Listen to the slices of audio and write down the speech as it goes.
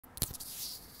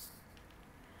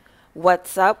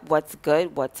What's up? What's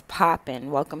good? What's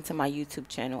poppin'? Welcome to my YouTube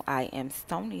channel. I am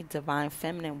Stony Divine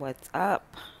Feminine. What's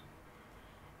up?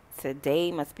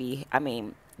 Today must be,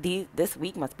 this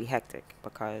week must be hectic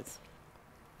because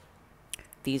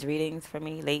these readings for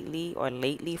me lately or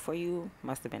lately for you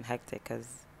must have been hectic because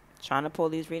trying to pull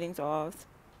these readings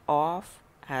off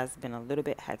has been a little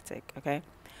bit hectic, okay?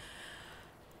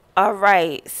 All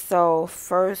right, so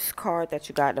first card that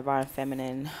you got, Divine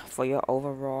Feminine, for your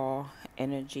overall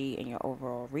energy and your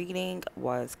overall reading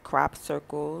was crop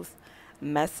circles,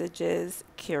 messages,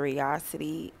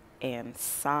 curiosity, and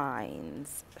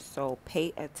signs. So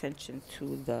pay attention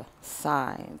to the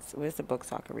signs. Where's the book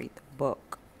so I can read the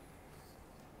book?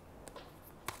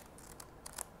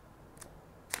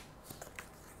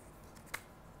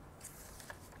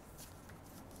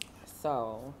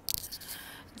 So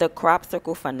the crop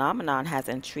circle phenomenon has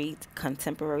intrigued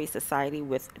contemporary society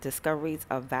with discoveries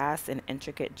of vast and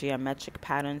intricate geometric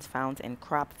patterns found in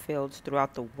crop fields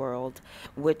throughout the world,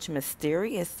 which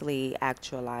mysteriously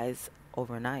actualize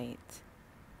overnight.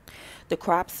 The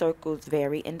crop circles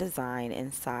vary in design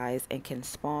and size and can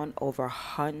span over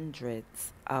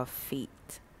hundreds of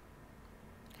feet.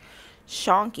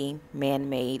 Shonky,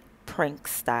 man-made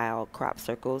prank-style crop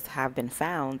circles have been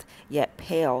found, yet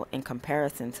pale in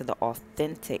comparison to the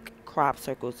authentic crop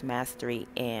circles' mastery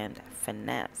and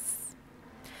finesse.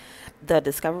 The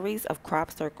discoveries of crop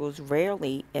circles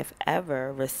rarely, if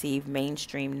ever, receive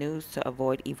mainstream news to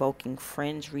avoid evoking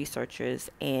fringe researchers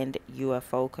and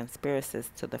UFO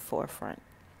conspiracists to the forefront.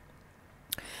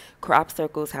 Crop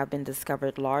circles have been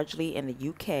discovered largely in the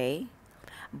UK,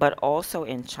 but also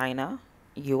in China,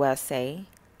 USA,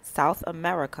 South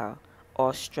America,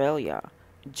 Australia,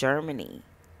 Germany,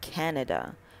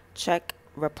 Canada, Czech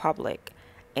Republic,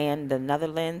 and the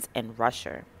Netherlands and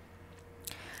Russia.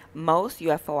 Most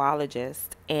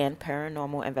UFOologists and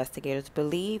paranormal investigators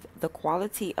believe the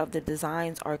quality of the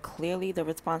designs are clearly the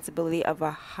responsibility of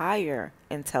a higher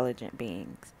intelligent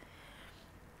beings.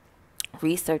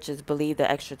 Researchers believe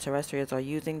the extraterrestrials are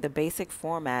using the basic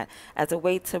format as a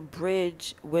way to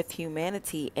bridge with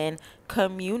humanity and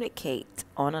communicate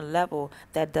on a level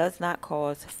that does not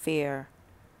cause fear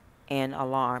and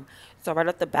alarm. So, right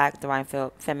off the back, Divine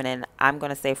Feminine, I'm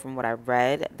going to say from what I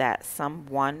read that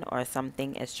someone or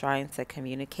something is trying to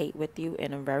communicate with you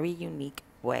in a very unique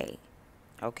way.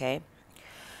 Okay?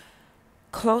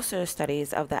 Closer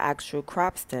studies of the actual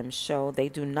crop stems show they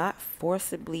do not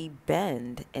forcibly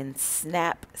bend and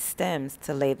snap stems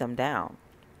to lay them down.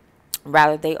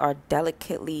 Rather, they are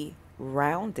delicately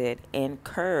rounded and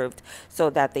curved so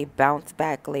that they bounce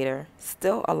back later,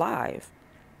 still alive.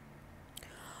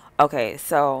 Okay,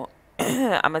 so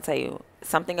I'm going to tell you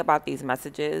something about these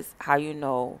messages, how you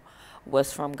know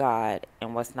what's from God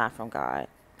and what's not from God,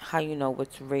 how you know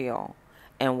what's real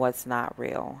and what's not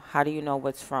real, how do you know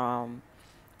what's from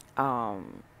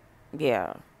um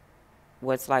yeah,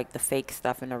 what's like the fake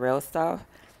stuff and the real stuff.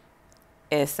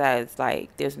 It says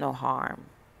like there's no harm.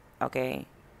 Okay,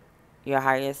 your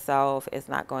higher self is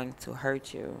not going to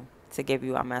hurt you to give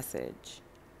you a message.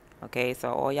 Okay,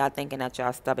 so all y'all thinking that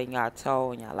y'all stubbing y'all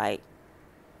toe and y'all like,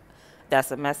 that's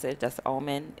a message, that's an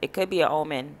omen. It could be an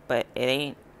omen, but it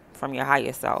ain't from your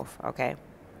higher self. Okay.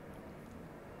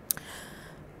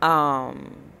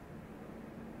 um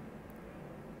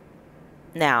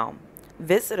Now,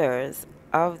 visitors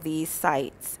of these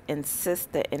sites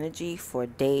insist the energy for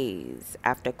days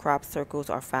after crop circles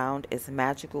are found is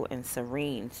magical and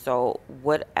serene. So,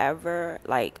 whatever,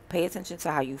 like, pay attention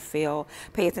to how you feel,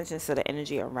 pay attention to the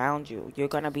energy around you. You're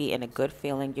going to be in a good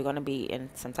feeling, you're going to be in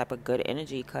some type of good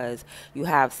energy because you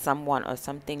have someone or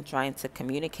something trying to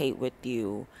communicate with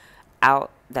you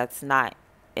out that's not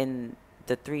in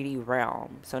the 3D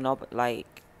realm. So, no,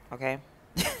 like, okay.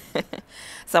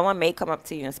 Someone may come up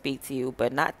to you and speak to you,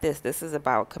 but not this. This is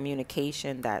about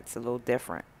communication that's a little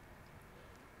different.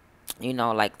 You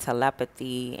know, like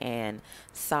telepathy and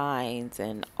signs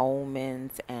and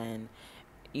omens and,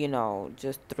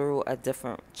 just through a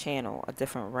different channel, a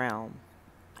different realm.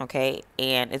 Okay?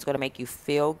 And it's going to make you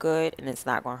feel good and it's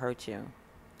not going to hurt you.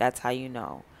 That's how you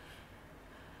know.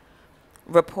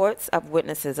 Reports of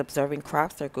witnesses observing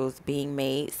crop circles being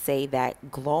made say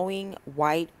that glowing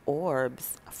white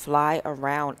orbs fly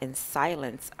around in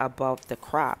silence above the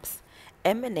crops,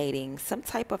 emanating some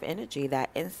type of energy that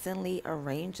instantly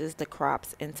arranges the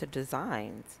crops into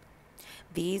designs.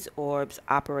 These orbs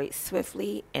operate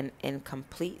swiftly and in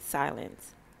complete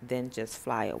silence, then just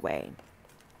fly away.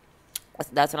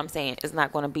 That's what I'm saying. It's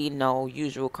not going to be no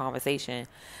usual conversation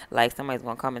like somebody's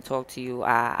going to come and talk to you.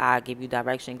 I give you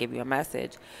direction, give you a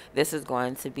message. This is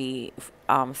going to be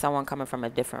someone coming from a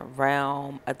different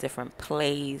realm, a different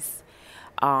place,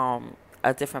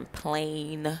 a different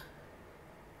plane,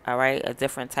 all right, a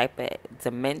different type of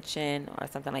dimension or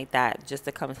something like that, just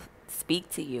to come speak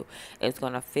to you. It's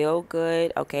going to feel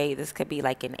good, okay? This could be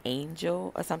like an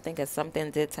angel or something, because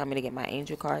something did tell me to get my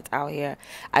angel cards out here.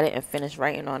 I didn't finish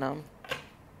writing on them,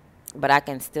 but I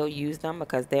can still use them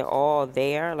because they're all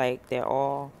there. Like they're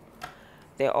all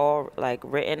like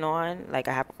written on. Like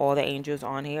I have all the angels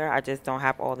on here. I just don't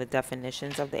have all the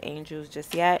definitions of the angels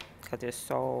just yet because there's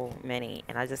so many,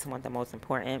 and I just want the most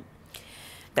important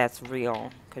that's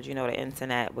real, because you know the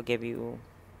internet will give you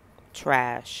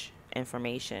trash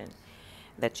information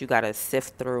that you got to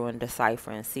sift through and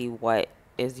decipher and see what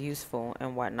is useful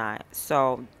and what not.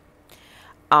 So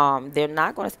they're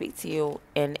not going to speak to you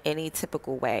in any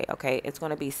typical way, okay? It's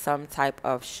going to be some type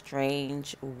of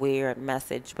strange, weird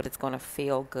message, but it's going to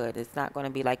feel good. It's not going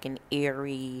to be like an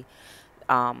eerie,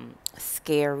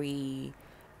 scary,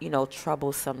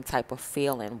 troublesome type of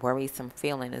feeling, worrisome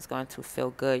feeling. Is going to feel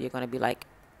good. You're going to be like,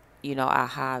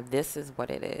 aha, this is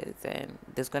what it is. And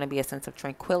there's going to be a sense of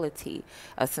tranquility,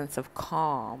 a sense of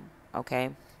calm, okay?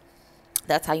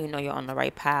 That's how you know you're on the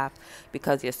right path,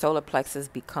 because your solar plexus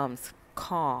becomes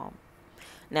calm.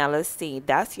 Now, let's see.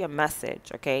 That's your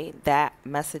message, okay? That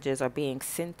messages are being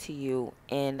sent to you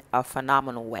in a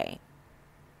phenomenal way,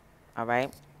 all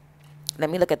right?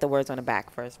 Let me look at the words on the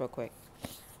back first real quick.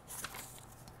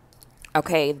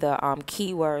 Okay, the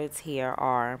keywords here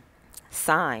are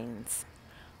signs,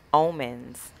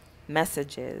 omens,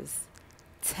 messages,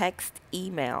 text,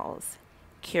 emails,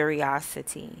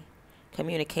 curiosity,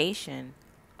 communication,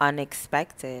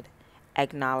 unexpected,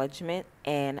 acknowledgement,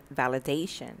 and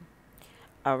validation.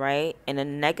 All right. In a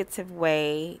negative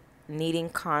way, needing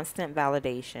constant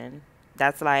validation.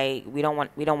 That's like we don't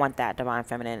want that, divine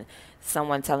feminine.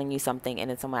 Someone telling you something and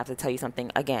then someone have to tell you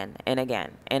something again and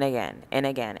again and again and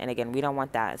again and again. We don't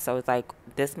want that. So it's like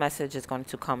this message is going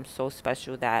to come so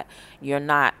special that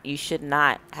you should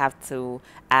not have to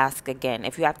ask again.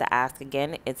 If you have to ask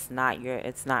again, it's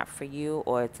not for you,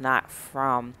 or it's not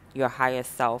from your higher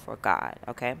self or God,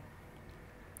 okay?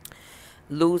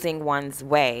 Losing one's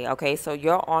way. Okay, so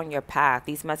you're on your path.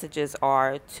 These messages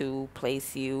are to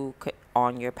place you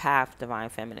on your path, divine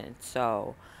feminine.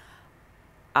 So,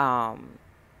 um,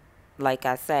 like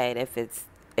I said, if it's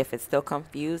still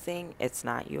confusing, it's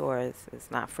not yours. It's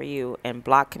not for you. And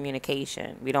block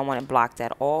communication. We don't want it blocked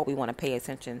at all. We want to pay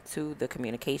attention to the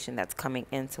communication that's coming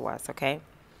into us. Okay,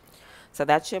 so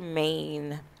that's your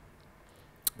main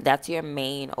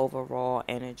overall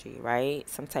energy, right?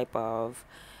 Some type of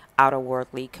outer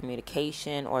worldly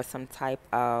communication, or some type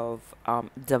of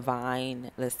divine,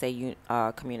 let's say,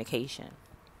 communication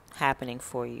happening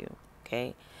for you.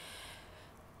 Okay.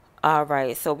 All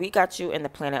right. So we got you in the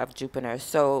planet of Jupiter.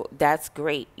 So that's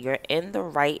great. You're in the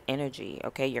right energy.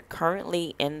 Okay. You're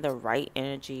currently in the right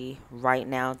energy right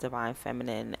now, divine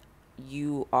feminine.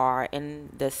 You are in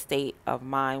the state of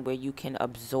mind where you can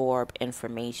absorb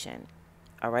information.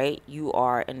 All right, you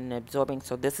are in absorbing.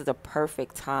 So this is a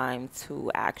perfect time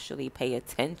to actually pay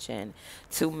attention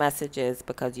to messages,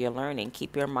 because you're learning.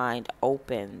 Keep your mind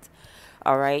opened.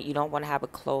 All right, you don't want to have a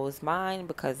closed mind,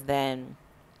 because then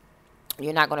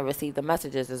you're not going to receive the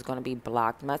messages. There's going to be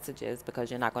blocked messages, because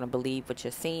you're not going to believe what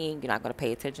you're seeing. You're not going to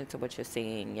pay attention to what you're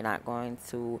seeing. You're not going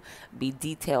to be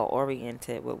detail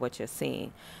oriented with what you're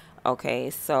seeing. Okay,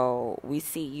 so we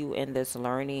see you in this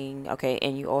learning, okay,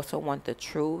 and you also want the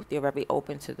truth. You're very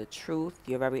open to the truth.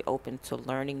 You're very open to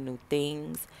learning new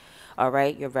things. All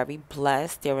right, you're very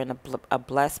blessed. You're in a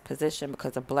blessed position,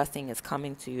 because a blessing is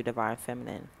coming to you, divine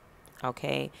feminine.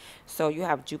 Okay, so you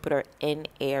have Jupiter in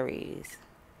Aries.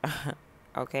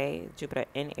 Okay, Jupiter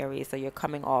in Aries. So you're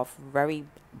coming off very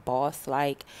boss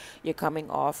like. You're coming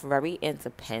off very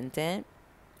independent.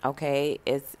 Okay,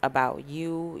 it's about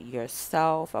you,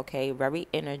 yourself. Okay, very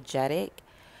energetic.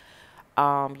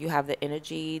 You have the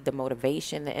energy, the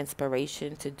motivation, the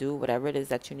inspiration to do whatever it is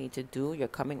that you need to do. You're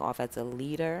coming off as a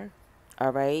leader.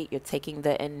 All right, you're taking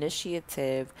the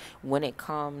initiative when it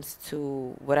comes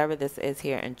to whatever this is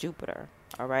here in Jupiter.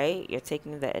 All right, you're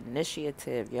taking the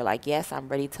initiative. You're like, yes, I'm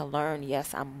ready to learn.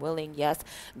 Yes, I'm willing. Yes,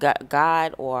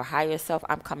 God or higher self,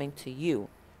 I'm coming to you.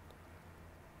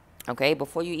 Okay,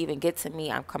 before you even get to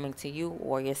me, I'm coming to you.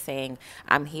 Or you're saying,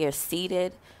 I'm here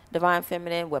seated, divine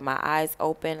feminine, with my eyes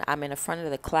open. I'm in the front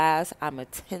of the class. I'm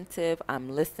attentive. I'm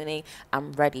listening.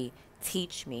 I'm ready.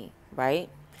 Teach me, right?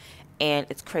 And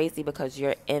it's crazy because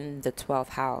you're in the 12th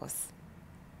house.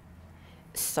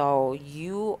 So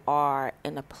you are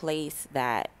in a place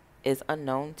that is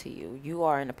unknown to you. You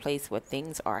are in a place where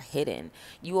things are hidden.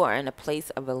 You are in a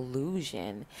place of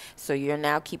illusion. So you're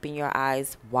now keeping your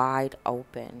eyes wide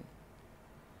open.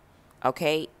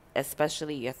 Okay?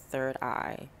 especially your third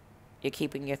eye. You're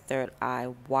keeping your third eye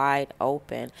wide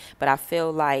open. But I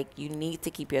feel like you need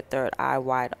to keep your third eye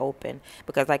wide open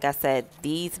because, like I said,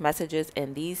 these messages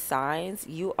and these signs,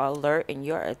 you are alert and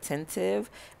you're attentive.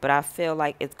 But I feel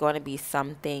like it's going to be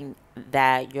something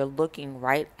that you're looking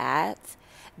right at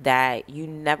that you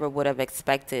never would have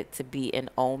expected to be an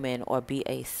omen or be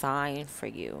a sign for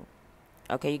you.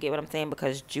 Okay, you get what I'm saying?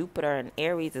 Because Jupiter and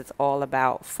Aries is all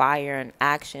about fire and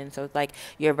action. So it's like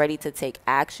you're ready to take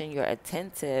action, you're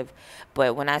attentive.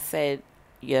 But when I said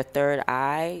your third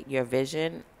eye, your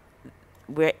vision,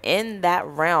 we're in that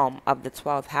realm of the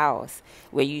 12th house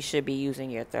where you should be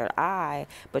using your third eye,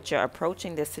 but you're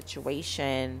approaching this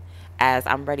situation as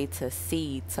I'm ready to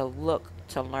see, to look,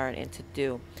 to learn, and to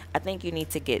do. I think you need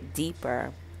to get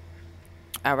deeper.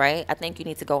 All right. I think you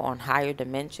need to go on higher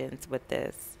dimensions with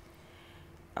this.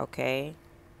 Okay.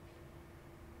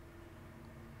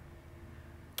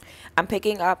 I'm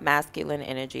picking up masculine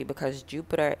energy because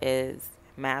Jupiter is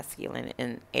masculine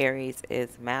and Aries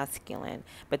is masculine.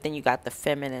 But then you got the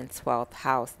feminine 12th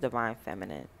house, divine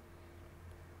feminine.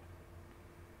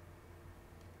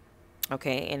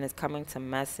 Okay, and it's coming to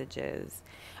messages.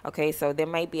 Okay, so there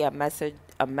might be a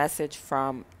message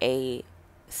from a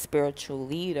spiritual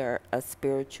leader, a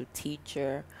spiritual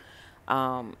teacher,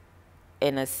 um,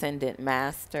 an ascendant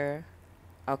master.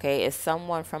 Okay, it's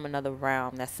someone from another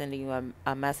realm that's sending you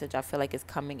a message. I feel like it's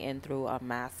coming in through a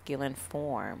masculine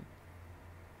form.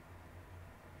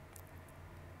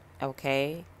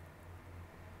 Okay,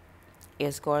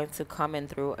 it's going to come in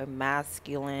through a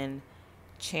masculine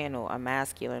channel, a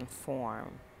masculine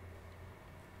form.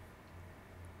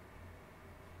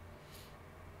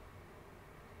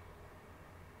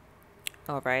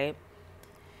 All right,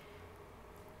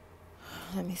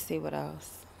 let me see what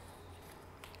else.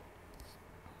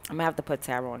 I'm gonna have to put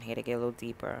tarot on here to get a little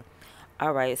deeper.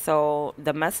 All right, so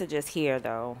the message is here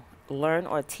though. Learn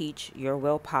or teach your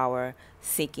willpower,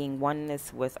 seeking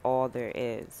oneness with all there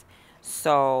is.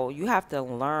 So you have to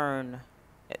learn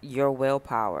your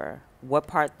willpower. What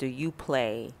part do you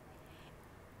play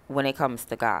when it comes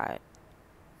to God?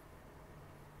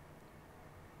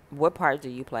 What part do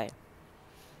you play?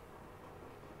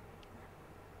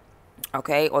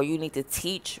 Okay, or you need to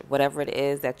teach whatever it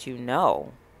is that you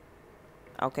know.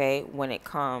 Okay, when it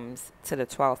comes to the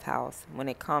 12th house, when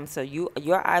it comes to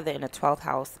you're either in the 12th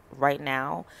house right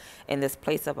now, in this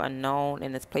place of unknown,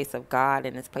 in this place of God,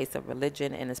 in this place of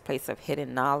religion, in this place of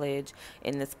hidden knowledge,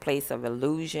 in this place of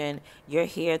illusion. You're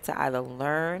here to either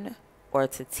learn or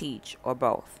to teach, or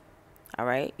both. All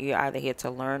right, you're either here to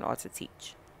learn or to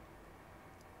teach.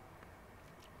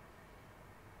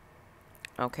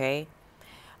 Okay.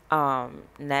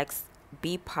 Next,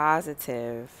 be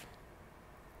positive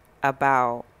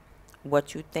about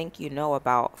what you think you know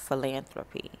about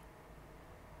philanthropy.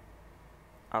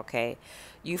 Okay,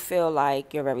 you feel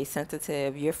like you're very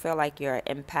sensitive, you feel like you're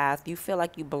an empath, you feel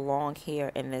like you belong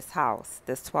here in this house,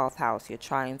 this 12th house. You're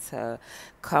trying to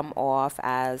come off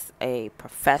as a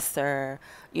professor,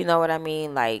 you know what I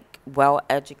mean, like well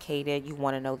educated. You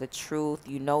want to know the truth,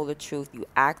 you know the truth, you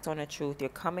act on the truth, you're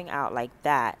coming out like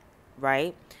that,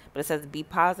 right? But it says be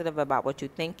positive about what you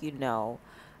think you know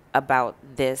about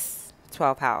this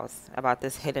 12th house, about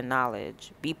this hidden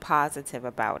knowledge. Be positive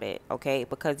about it, okay?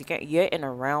 Because you're in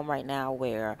a realm right now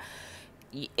where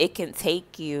it can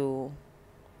take you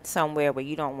somewhere where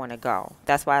you don't want to go.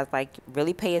 That's why it's like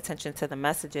really pay attention to the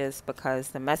messages, because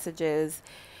the messages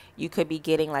you could be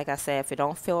getting, like I said, if it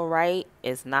don't feel right,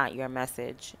 it's not your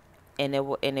message. And it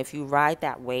will, and if you ride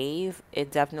that wave,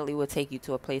 it definitely will take you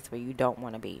to a place where you don't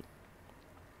want to be.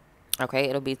 Okay,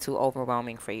 it'll be too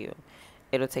overwhelming for you.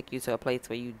 It'll take you to a place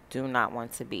where you do not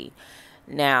want to be.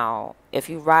 Now, if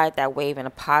you ride that wave in a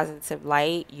positive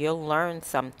light, you'll learn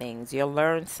some things. You'll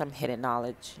learn some hidden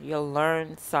knowledge. You'll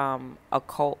learn some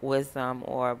occult wisdom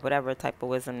or whatever type of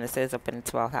wisdom this is up in the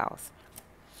 12th house.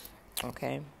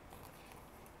 Okay.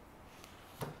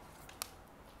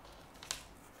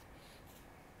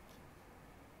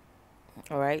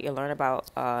 All right, you learn about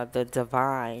the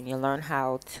divine. You learn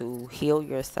how to heal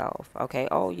yourself. Okay.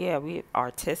 Oh yeah, we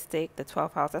artistic. The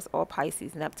 12th house. That's all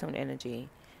Pisces, Neptune energy.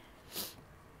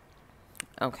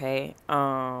 Okay.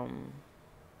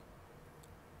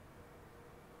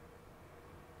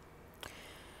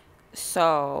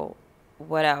 So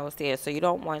what else? Yeah. So you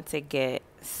don't want to get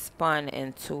spun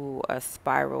into a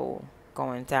spiral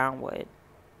going downward,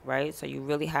 right? So you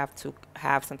really have to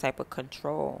have some type of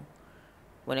control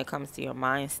when it comes to your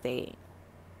mind state.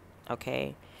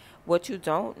 Okay. What you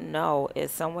don't know is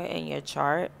somewhere in your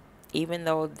chart, even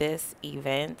though this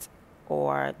event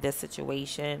or this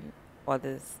situation or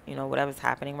this, whatever's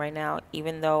happening right now,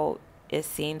 even though it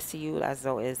seems to you as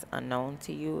though it's unknown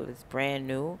to you, it's brand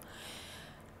new,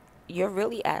 you're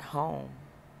really at home.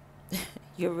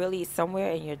 You're really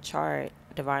somewhere in your chart,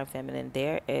 Divine Feminine.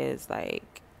 There is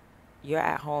like you're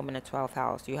at home in the 12th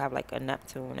house. You have like a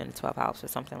Neptune in the 12th house or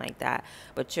something like that.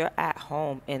 But you're at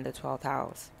home in the 12th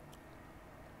house.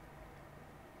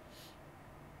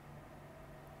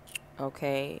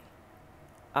 Okay.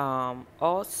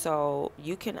 Also,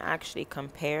 you can actually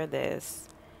compare this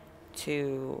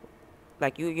to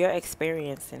like your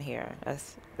experience in here.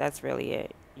 That's really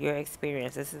it. Your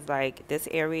experience. This is like this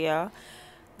area,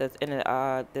 this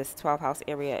 12th house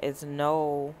area is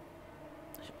no,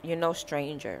 you're no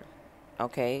stranger.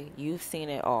 Okay? You've seen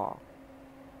it all.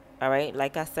 All right?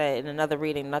 Like I said in another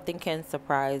reading, nothing can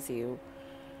surprise you.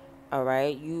 All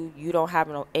right? You don't have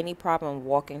any problem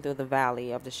walking through the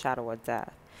valley of the shadow of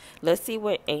death. Let's see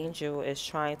what angel is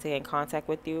trying to get in contact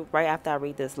with you right after I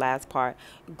read this last part.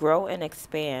 Grow and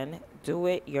expand, do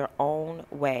it your own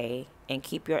way, and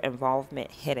keep your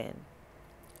involvement hidden.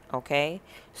 Okay?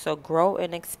 So grow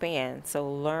and expand. So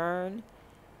learn,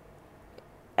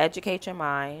 educate your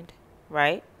mind,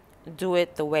 right? Do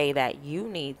it the way that you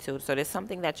need to. So there's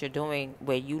something that you're doing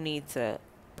where you need to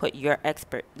put your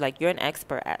expert, like you're an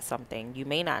expert at something. You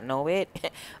may not know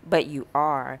it, but you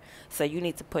are. So you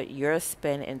need to put your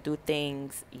spin and do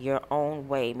things your own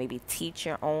way. Maybe teach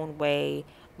your own way,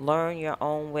 learn your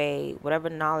own way. Whatever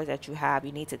knowledge that you have,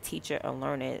 you need to teach it and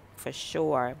learn it for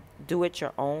sure. Do it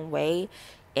your own way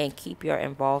and keep your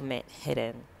involvement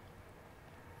hidden.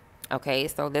 Okay,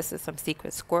 so this is some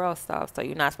secret squirrel stuff. So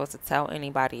you're not supposed to tell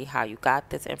anybody how you got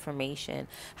this information,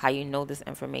 how you know this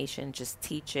information. Just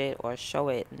teach it or show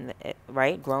it,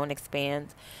 right? Grow and expand,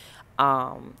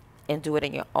 and do it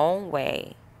in your own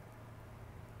way.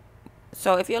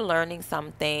 So if you're learning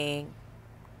something,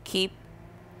 keep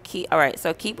all right.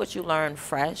 So keep what you learn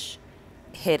fresh,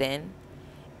 hidden,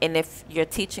 and if you're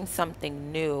teaching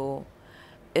something new,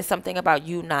 it's something about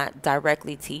you not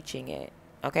directly teaching it.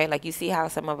 Okay, like you see how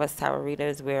some of us tarot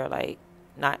readers, we're like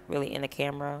not really in the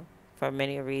camera for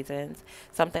many reasons.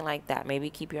 Something like that. Maybe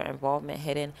keep your involvement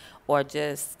hidden, or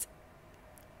just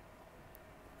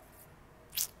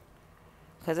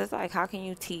because it's like, how can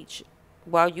you teach?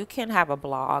 Well, you can have a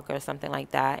blog or something like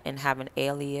that and have an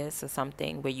alias or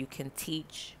something where you can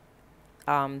teach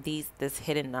this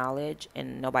hidden knowledge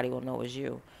and nobody will know it's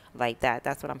you, like that.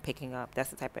 That's what I'm picking up.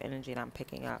 That's the type of energy that I'm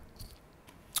picking up.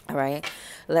 All right,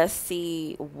 let's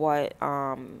see what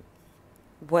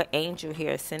angel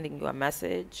here is sending you a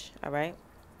message. All right.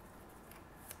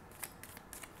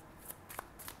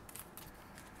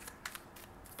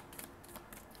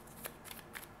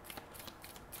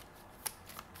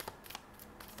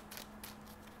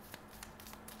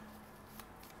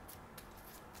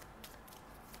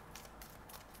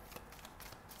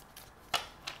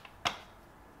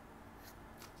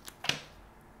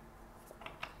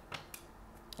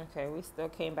 Okay, we still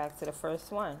came back to the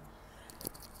first one.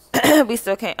 We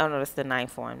still can't. Oh no, that's the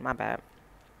ninth one. My bad.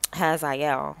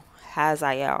 Hazael.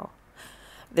 Hazael.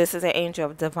 This is an angel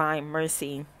of divine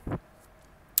mercy,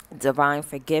 divine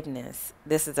forgiveness.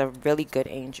 This is a really good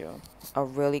angel. A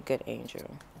really good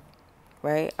angel.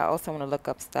 Right? I also want to look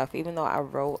up stuff. Even though I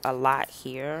wrote a lot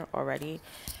here already,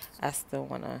 I still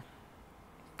want to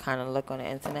kind of look on the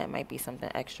internet. Might be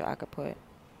something extra I could put.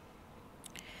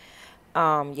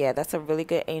 Yeah, that's a really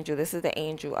good angel. This is the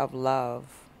angel of love.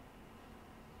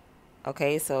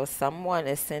 Okay, so someone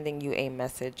is sending you a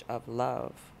message of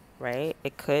love, right?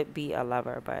 It could be a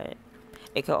lover, but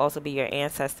it could also be your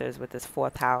ancestors with this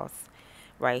fourth house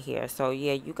right here. So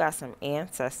yeah, you got some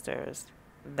ancestors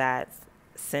that's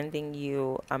sending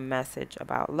you a message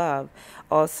about love.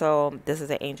 Also, this is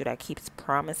an angel that keeps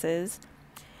promises,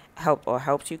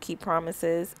 helps you keep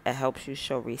promises. It helps you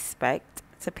show respect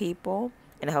to people,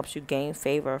 and it helps you gain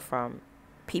favor from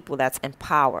people that's in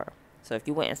power. So if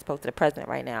you went and spoke to the president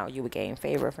right now, you would gain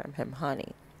favor from him,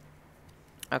 honey.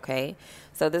 Okay,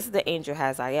 so this is the angel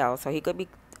Hazael. So he could be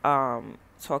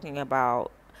talking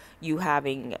about you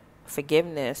having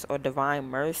forgiveness or divine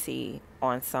mercy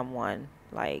on someone.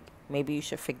 Like maybe you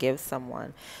should forgive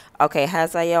someone. Okay,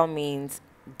 Hazael means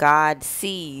God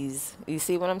sees. You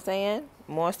see what I'm saying?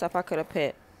 More stuff I could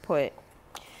have put.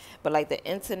 But like the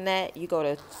internet, you go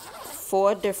to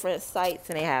 4 different sites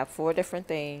and they have 4 different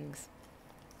things.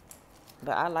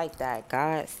 But I like that.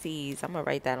 God sees. I'm going to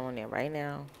write that on there right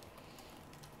now.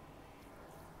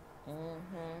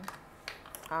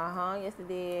 Yes it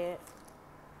did.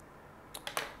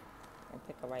 And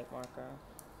pick a right marker.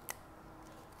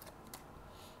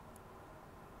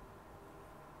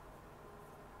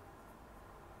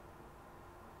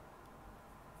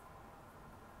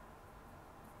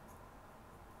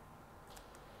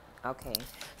 Okay.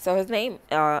 So his name,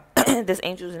 this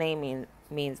angel's name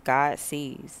means God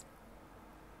sees.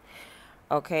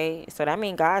 Okay. So that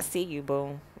means God see you,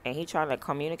 boo, and he trying to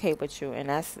communicate with you, and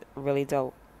that's really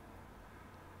dope.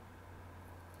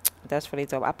 That's really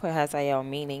dope. I put Hazael,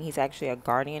 meaning he's actually a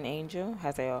guardian angel.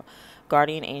 Hazael,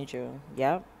 guardian angel.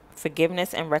 Yep.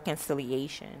 Forgiveness and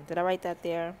reconciliation. Did I write that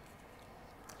there?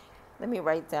 Let me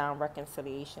write down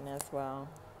reconciliation as well.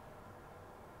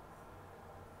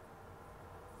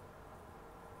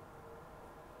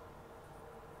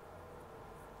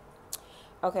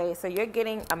 Okay, so you're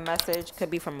getting a message,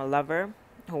 could be from a lover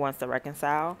who wants to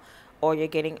reconcile, or you're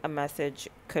getting a message,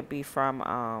 could be from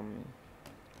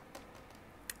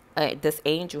this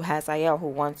angel Hazael who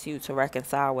wants you to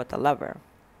reconcile with the lover,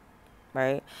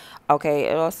 right? Okay,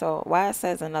 it also why it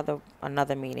says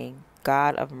another meaning,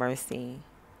 God of mercy.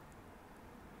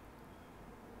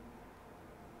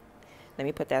 Let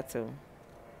me put that too.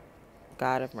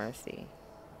 God of mercy.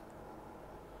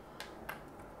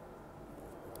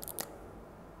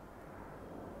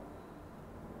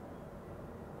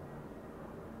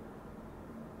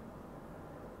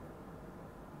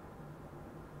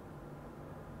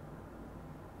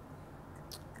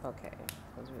 Okay.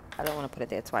 I don't want to put it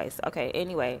there twice. Okay,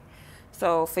 anyway.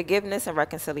 So forgiveness and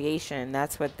reconciliation,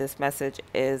 that's what this message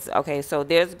is. Okay, so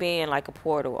there's being like a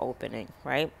portal opening,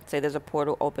 right? Say there's a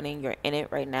portal opening, you're in it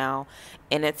right now,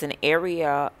 and it's an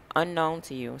area unknown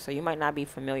to you. So you might not be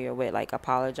familiar with like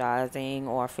apologizing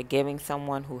or forgiving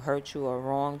someone who hurt you or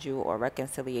wronged you, or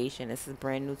reconciliation. This is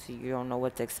brand new to you. You don't know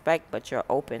what to expect, but you're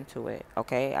open to it.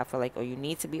 Okay? I feel like, or you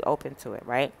need to be open to it,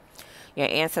 right? Your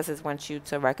ancestors want you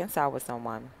to reconcile with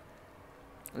someone.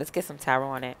 Let's get some tarot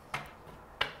on it.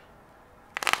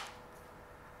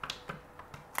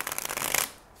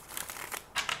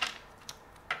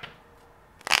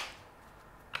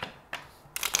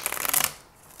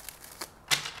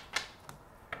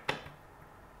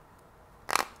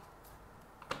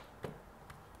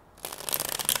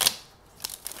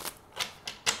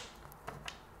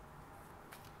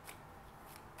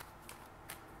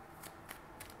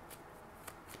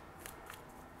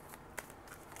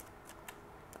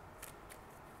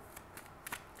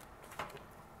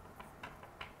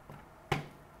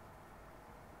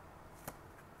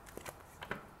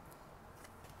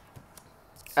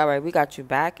 All right, we got you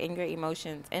back in your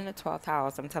emotions in the 12th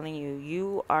house. I'm telling you,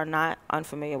 you are not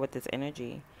unfamiliar with this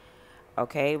energy.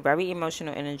 Okay, very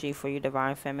emotional energy for you,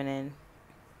 divine feminine.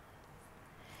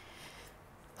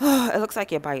 It looks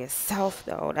like you're by yourself,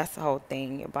 though. That's the whole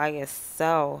thing. You're by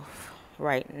yourself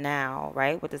right now,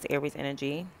 right? With this Aries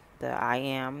energy, the I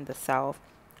am, the self.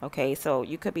 Okay, so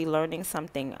you could be learning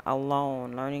something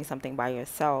alone, learning something by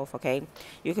yourself. Okay,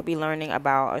 you could be learning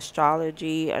about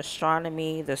astrology,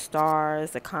 astronomy, the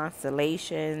stars, the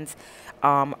constellations,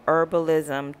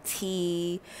 herbalism,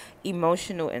 tea,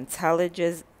 emotional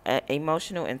intelligence.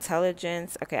 Emotional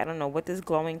intelligence. Okay, I don't know what this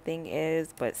glowing thing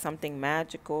is, but something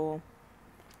magical,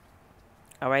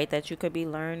 all right, that you could be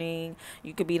learning.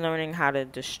 You could be learning how to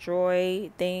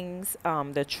destroy things,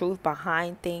 the truth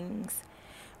behind things,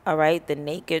 all right, the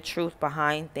naked truth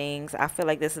behind things. I feel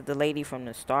like this is the lady from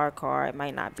the star card. It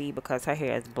might not be because her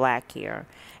hair is black here,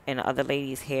 and the other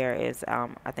lady's hair is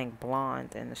I think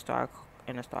blonde in the star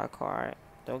card.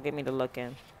 Don't give me the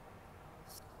looking.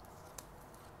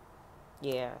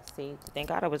 Yeah, see, thank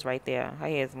God I was right there. Her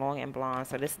hair is long and blonde,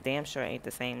 so this damn sure ain't the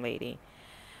same lady.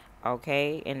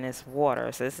 Okay, in this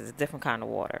water, so this is a different kind of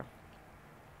water.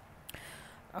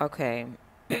 Okay.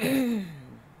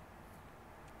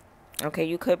 Okay,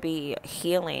 you could be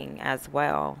healing as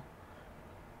well.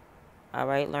 All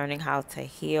right, learning how to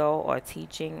heal or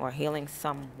teaching or healing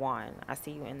someone. I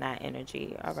see you in that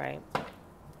energy. All right.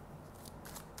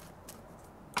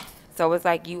 So it's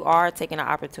like you are taking an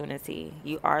opportunity.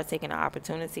 You are taking an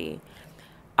opportunity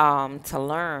to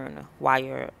learn while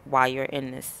you're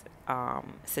in this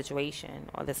situation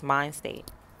or this mind state.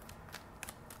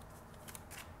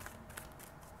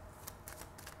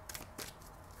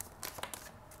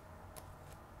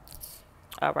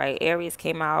 All right, Aries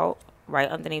came out right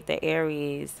underneath the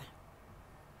Aries.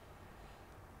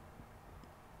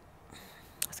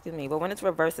 Excuse me, but when it's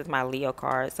reversed, it's my Leo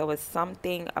card. So it's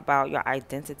something about your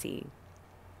identity,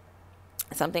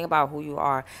 something about who you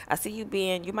are. I see you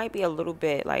being, you might be a little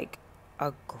bit like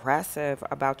aggressive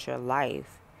about your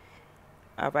life.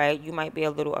 All right, you might be a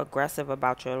little aggressive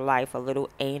about your life, a little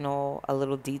anal, a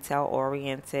little detail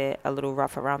oriented, a little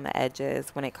rough around the edges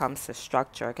when it comes to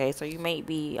structure. Okay, so you may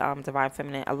be divine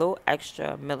feminine, a little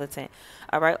extra militant.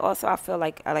 All right, also I feel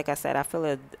like I said, I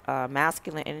feel a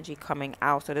masculine energy coming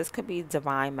out. So this could be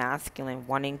divine masculine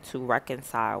wanting to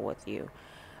reconcile with you.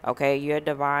 Okay, your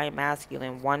divine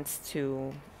masculine wants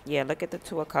to, yeah, look at the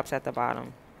Two of Cups at the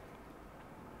bottom.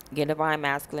 Your divine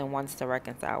masculine wants to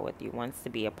reconcile with you, wants to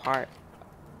be a part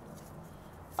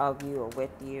of you or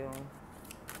with you.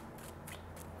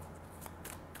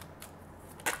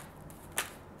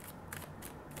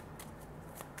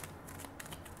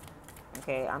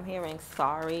 Okay, I'm hearing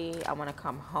sorry, I want to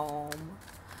come home.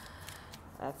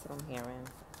 That's what I'm hearing.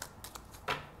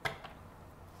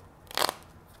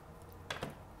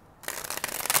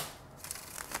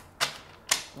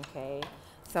 Okay,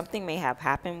 something may have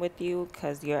happened with you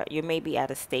because you may be at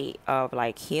a state of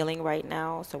like healing right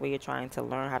now. So where you're trying to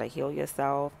learn how to heal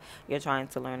yourself, you're trying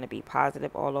to learn to be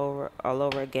positive all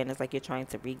over again. It's like you're trying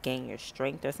to regain your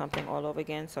strength or something all over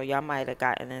again. So y'all might have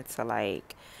gotten into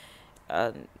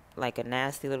a like a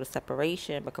nasty little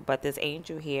separation, but this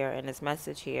angel here and this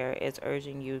message here is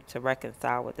urging you to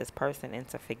reconcile with this person and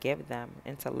to forgive them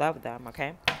and to love them.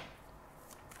 Okay.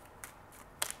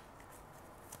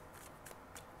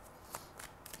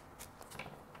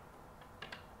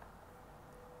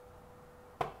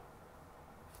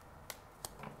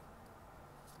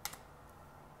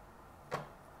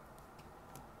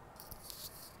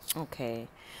 Okay.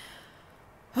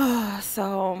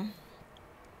 So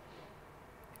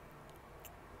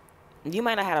you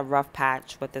might have had a rough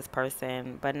patch with this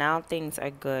person, but now things are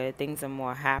good. Things are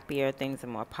more happier. Things are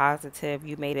more positive.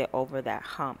 You made it over that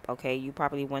hump, okay? You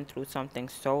probably went through something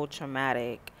so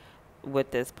traumatic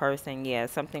with this person. Yeah,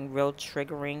 something real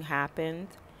triggering happened,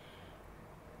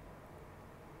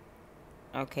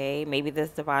 okay? Maybe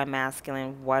this divine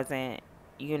masculine wasn't,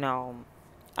 you know,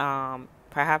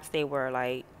 perhaps they were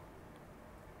like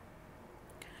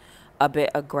a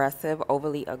bit aggressive,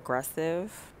 overly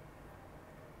aggressive,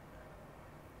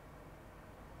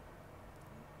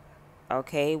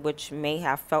 okay, which may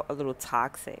have felt a little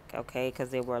toxic, okay,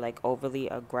 because they were like overly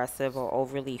aggressive or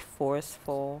overly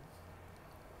forceful.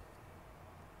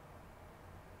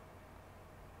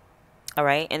 All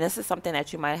right, and this is something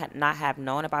that you might not have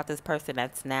known about this person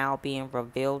that's now being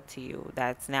revealed to you.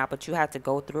 That's now, but you had to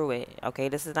go through it, okay?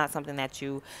 This is not something that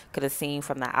you could have seen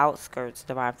from the outskirts,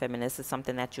 Divine Feminine. This is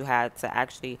something that you had to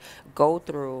actually go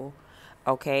through,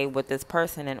 okay, with this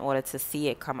person in order to see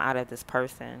it come out of this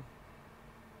person.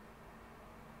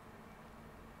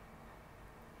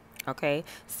 Okay,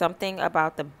 something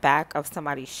about the back of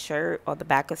somebody's shirt or the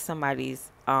back of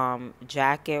somebody's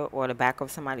jacket or the back of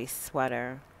somebody's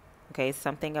sweater. Okay,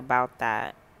 something about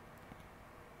that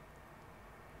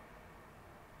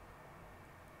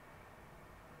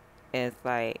is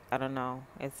like, I don't know,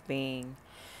 it's being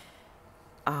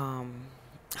um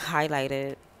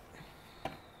highlighted.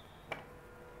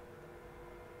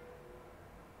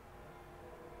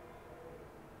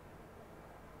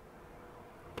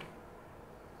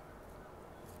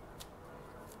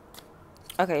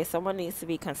 Okay, someone needs to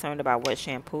be concerned about what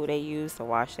shampoo they use to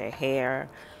wash their hair.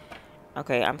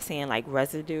 Okay, I'm seeing like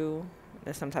residue.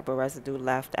 There's some type of residue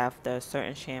left after a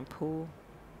certain shampoo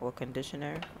or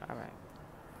conditioner. All right.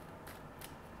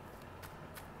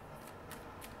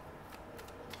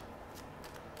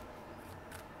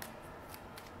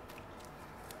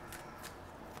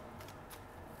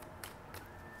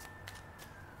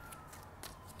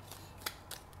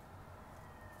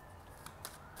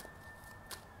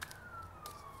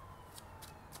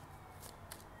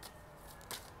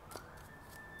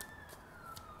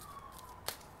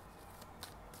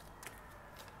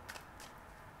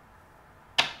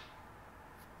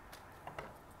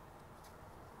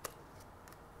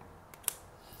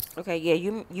 Okay, yeah,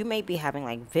 you may be having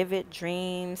like vivid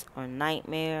dreams or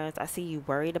nightmares. I see you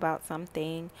worried about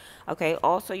something. Okay,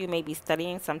 also you may be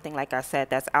studying something like I said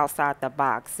that's outside the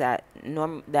box that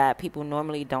people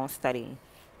normally don't study.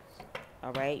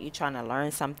 All right, you're trying to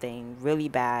learn something really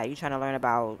bad. You're trying to learn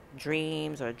about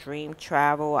dreams or dream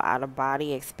travel, out of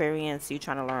body experience. You're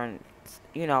trying to learn,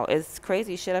 it's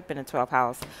crazy shit up in the 12th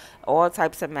house. All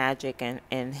types of magic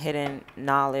and hidden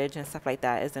knowledge and stuff like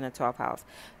that is in the 12th house.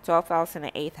 12th house and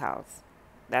the 8th house.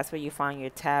 That's where you find your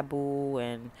taboo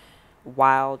and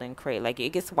wild and crazy. Like it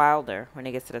gets wilder when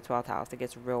it gets to the 12th house. It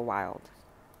gets real wild.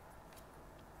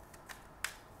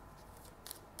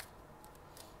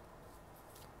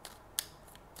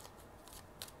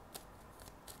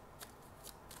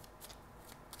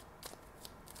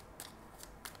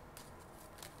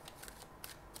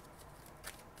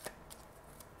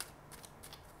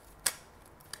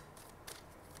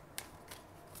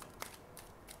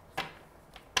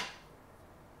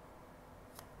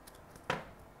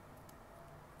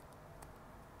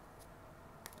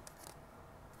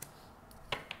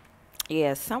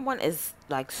 Yeah, someone is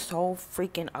like so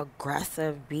freaking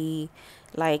aggressive, be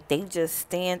like they just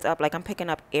stands up. Like I'm picking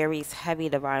up Aries heavy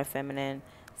divine feminine.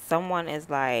 Someone is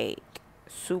like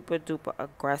super duper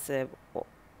aggressive.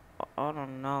 I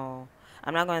don't know.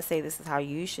 I'm not gonna say this is how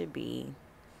you should be,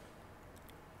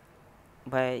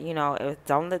 but you know,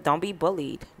 don't be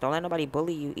bullied. Don't let nobody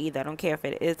bully you either. I don't care if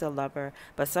it is a lover,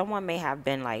 but someone may have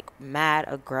been like mad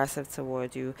aggressive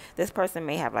towards you. This person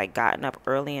may have like gotten up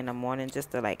early in the morning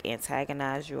just to like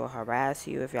antagonize you or harass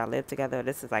you. If y'all live together,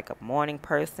 this is like a morning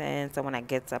person, someone that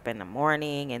gets up in the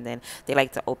morning and then they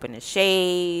like to open the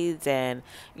shades, and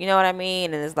you know what I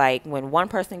mean? And it's like when one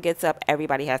person gets up,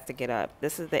 everybody has to get up.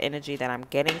 This is the energy that I'm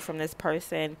getting from this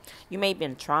person. You may have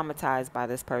been traumatized by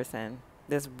this person,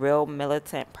 this real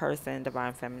militant person,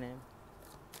 divine feminine.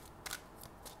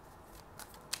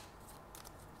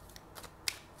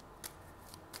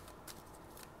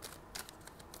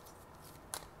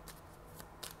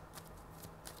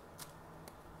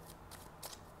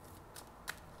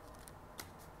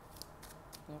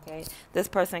 Okay, this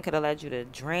person could have led you to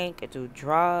drink, do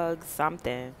drugs,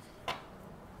 something.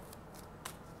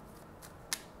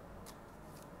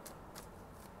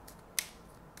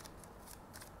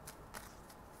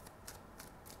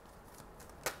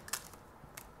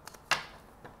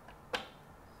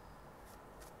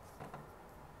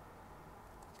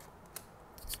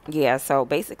 Yeah, so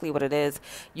basically what it is,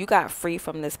 you got free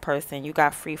from this person, you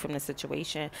got free from the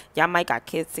situation. Y'all might got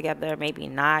kids together, maybe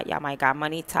not. Y'all might got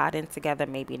money tied in together,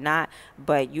 maybe not.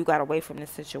 But you got away from the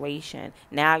situation.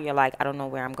 Now you're like, I don't know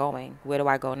where I'm going. Where do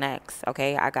I go next?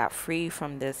 Okay, I got free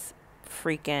from this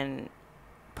freaking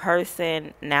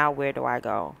person. Now where do I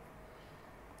go?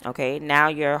 Okay, now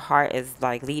your heart is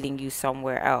like leading you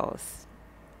somewhere else.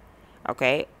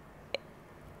 Okay,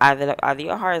 either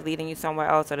your heart is leading you somewhere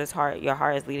else, or your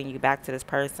heart is leading you back to this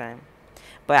person.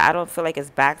 But I don't feel like it's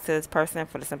back to this person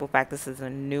for the simple fact this is a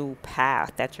new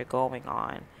path that you're going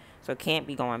on. So it can't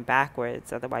be going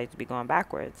backwards, otherwise you'd be going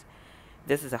backwards.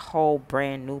 This is a whole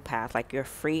brand new path. Like you're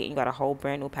free and you got a whole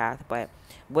brand new path. But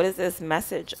what is this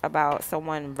message about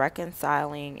someone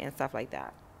reconciling and stuff like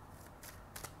that?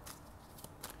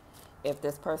 If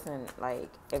this person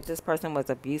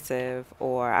was abusive,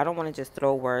 or I don't want to just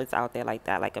throw words out there like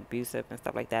that, like abusive and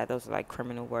stuff like that, those are like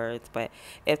criminal words. But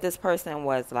if this person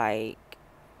was like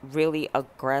really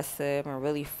aggressive and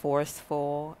really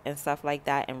forceful and stuff like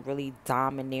that, and really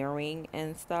domineering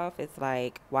and stuff, it's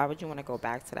like, why would you want to go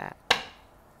back to that?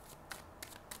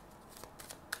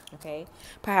 Okay,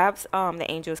 perhaps the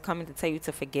angel is coming to tell you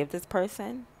to forgive this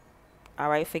person. All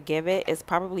right, forgive it. It's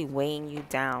probably weighing you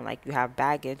down, like you have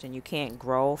baggage and you can't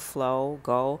grow, flow,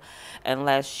 go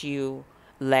unless you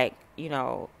let,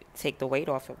 take the weight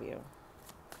off of you.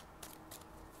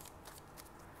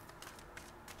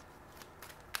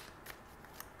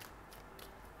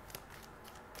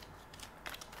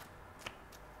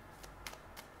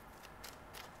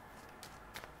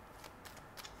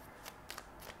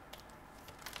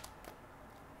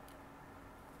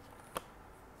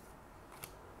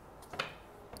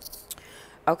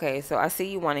 Okay, so I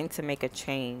see you wanting to make a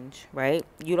change, right?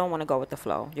 You don't want to go with the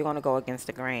flow. You're going to go against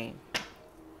the grain.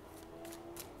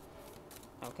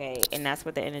 Okay, and that's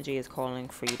what the energy is calling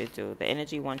for you to do. The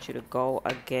energy wants you to go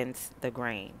against the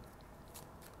grain.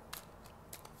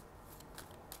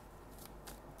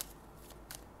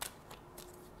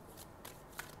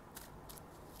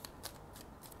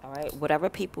 All right, whatever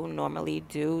people normally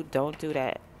do, don't do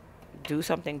that. Do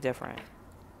something different.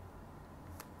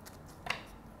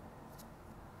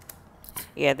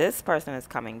 Yeah, this person is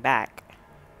coming back.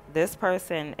 This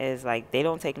person is like, they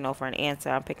don't take no for an answer.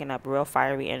 I'm picking up real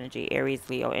fiery energy, Aries,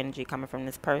 Leo energy coming from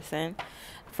this person.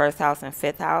 First house and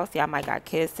fifth house. Y'all might got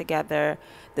kids together.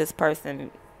 This person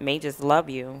may just love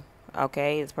you.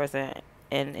 Okay, this person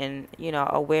in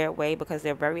a weird way, because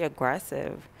they're very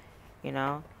aggressive. You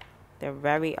know, they're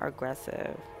very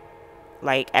aggressive.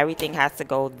 Like everything has to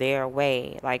go their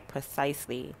way, like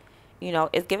precisely.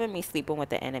 It's giving me sleeping with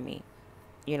the enemy.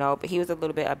 But he was a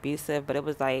little bit abusive, but it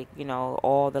was like,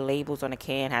 all the labels on the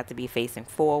can had to be facing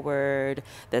forward.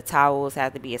 The towels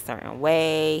had to be a certain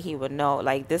way. He would know,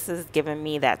 like, this is giving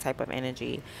me that type of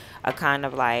energy. A kind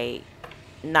of like,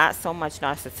 not so much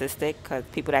narcissistic, because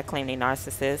people that claim they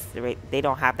narcissists, they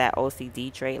don't have that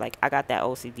OCD trait. Like, I got that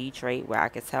OCD trait where I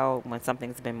could tell when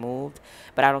something's been moved,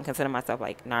 but I don't consider myself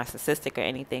like narcissistic or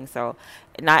anything. So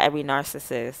not every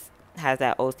narcissist has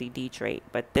that OCD trait,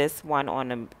 but this one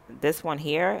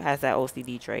here has that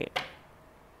OCD trait.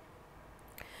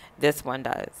 This one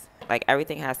does. Like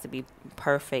everything has to be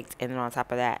perfect, and then on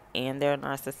top of that, and they're a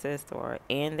narcissist,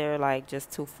 and they're like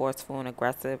just too forceful and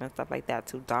aggressive and stuff like that,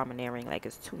 too domineering. Like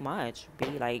it's too much. Be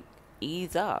like,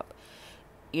 ease up.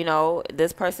 You know,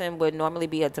 this person would normally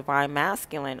be a divine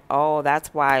masculine. Oh,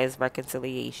 that's why it's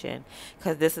reconciliation.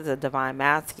 Because this is a divine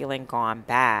masculine gone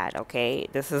bad, okay?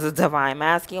 This is a divine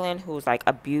masculine who's like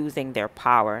abusing their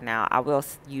power. Now, I will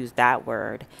use that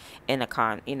word in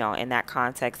in that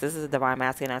context. This is a divine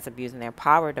masculine that's abusing their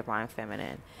power, divine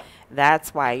feminine.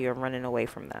 That's why you're running away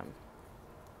from them.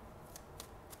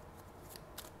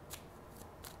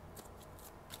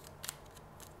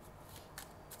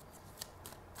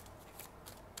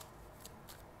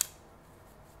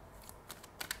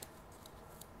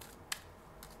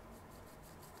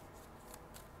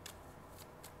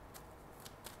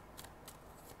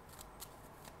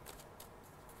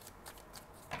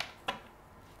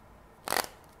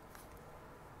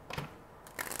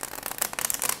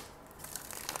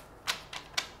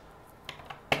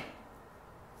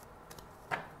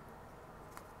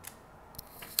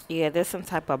 Yeah, there's some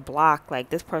type of block. Like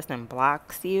this person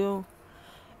blocks you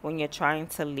when you're trying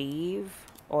to leave,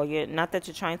 or you're not that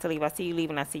you're trying to leave. I see you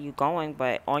leaving, I see you going,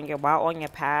 but on your while on your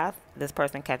path, this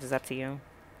person catches up to you.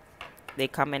 They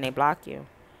come and they block you.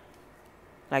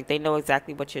 Like they know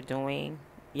exactly what you're doing.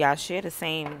 Y'all share the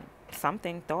same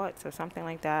something thoughts or something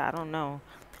like that. I don't know.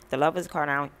 The lovers card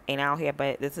out ain't out here,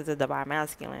 but this is a divine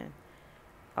masculine.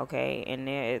 Okay, and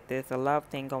there's a love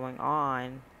thing going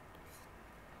on.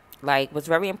 Like what's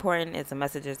very important is the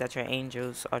messages that your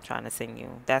angels are trying to send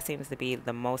you. That seems to be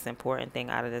the most important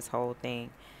thing out of this whole thing.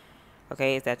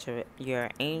 Okay, is that your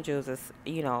angels is,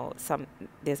 some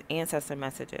there's ancestor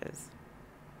messages,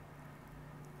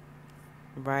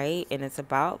 right? And it's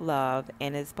about love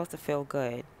and it's supposed to feel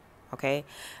good. Okay,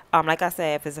 like I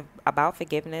said, if it's about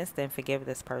forgiveness, then forgive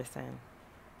this person.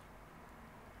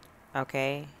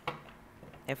 Okay,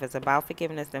 if it's about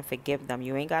forgiveness, then forgive them.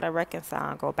 You ain't gotta reconcile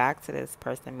and go back to this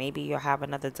person. Maybe you'll have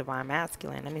another divine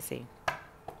masculine. Let me see.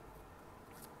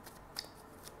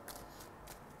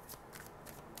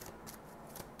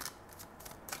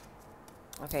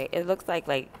 Okay, it looks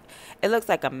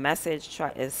like a message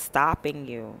is stopping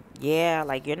you. Yeah,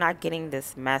 like you're not getting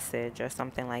this message or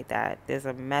something like that. There's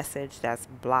a message that's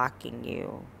blocking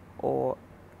you, or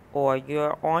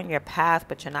you're on your path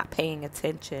but you're not paying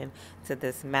attention to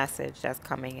this message that's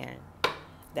coming in.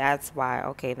 That's why,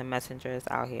 okay, the messenger is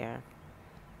out here.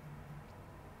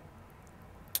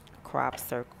 Crop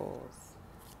circles.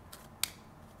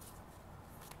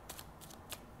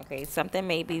 Okay, something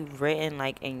may be written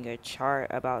like in your chart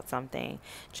about something.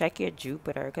 Check your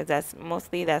Jupiter because that's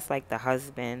like the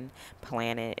husband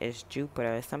planet is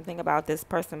Jupiter. Something about this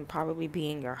person probably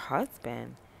being your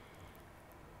husband.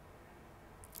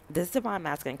 This divine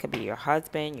masculine could be your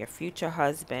husband, your future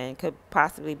husband, could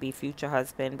possibly be future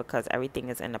husband because everything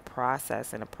is in the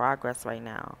process, in the progress right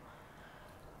now.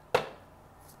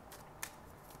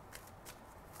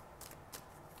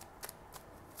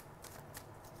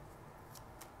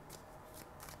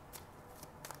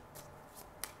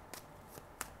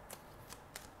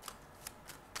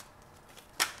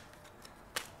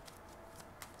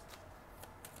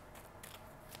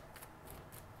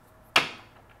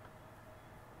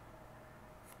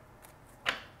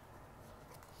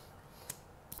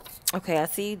 Okay, I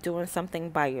see you doing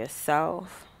something by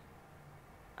yourself.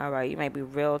 All right, you might be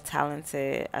real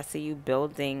talented. I see you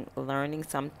building, learning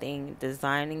something,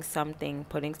 designing something,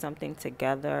 putting something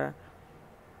together,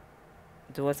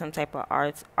 doing some type of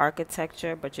arts,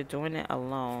 architecture, but you're doing it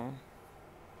alone.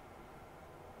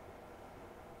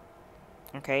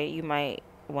 Okay, you might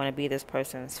want to be this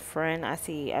person's friend. I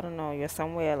don't know, you're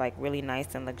somewhere like really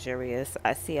nice and luxurious.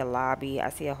 I see a lobby, I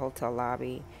see a hotel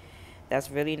lobby that's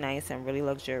really nice and really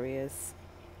luxurious.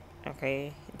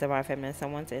 Okay, divine feminine,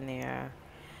 someone's in there.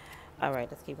 All right,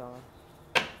 let's keep going.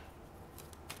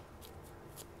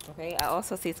 Okay, I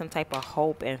also see some type of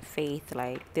hope and faith.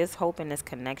 Like there's hope in this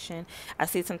connection. I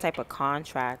see some type of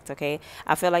contract. Okay,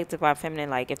 I feel like divine feminine.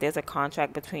 Like if there's a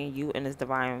contract between you and this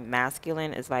divine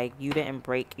masculine, it's like you didn't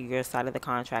break your side of the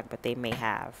contract, but they may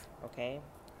have. Okay,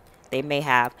 they may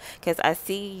have, because I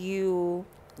see you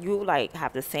like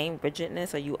have the same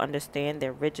rigidness, or you understand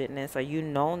their rigidness, or you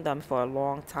known them for a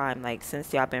long time, like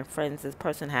since y'all been friends. This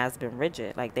person has been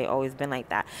rigid, like they always been like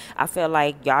that. I feel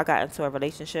like y'all got into a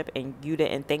relationship and you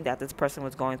didn't think that this person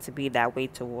was going to be that way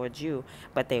towards you,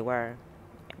 but they were,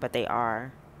 but they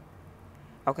are.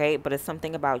 Okay, but it's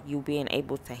something about you being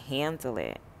able to handle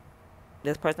it.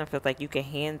 This person feels like you can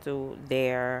handle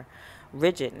their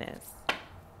rigidness.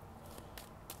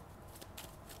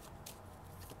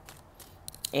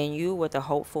 And you, with a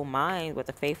hopeful mind, with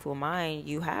a faithful mind,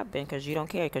 you have been, because you don't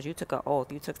care, because you took an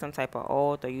oath. You took some type of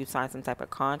oath, or you signed some type of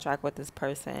contract with this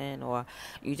person, or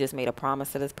you just made a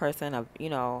promise to this person of,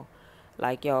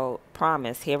 Like, yo,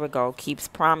 promise. Here we go. Keeps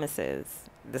promises.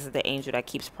 This is the angel that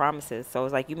keeps promises. So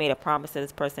it's like you made a promise to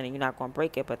this person and you're not going to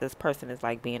break it, but this person is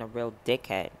like being a real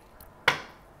dickhead.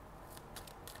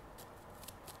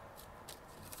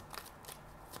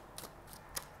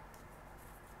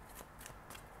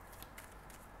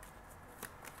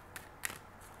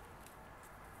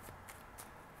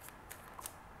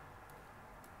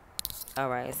 All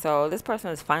right. So this person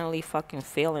is finally fucking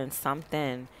feeling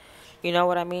something. You know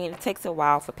what I mean? It takes a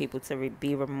while for people to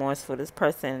be remorseful. This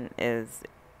person is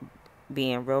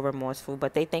being real remorseful,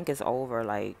 but they think it's over,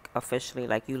 like officially,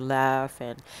 like you left,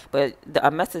 and but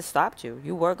a message stopped you.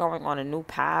 You were going on a new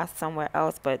path somewhere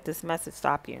else, but this message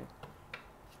stopped you.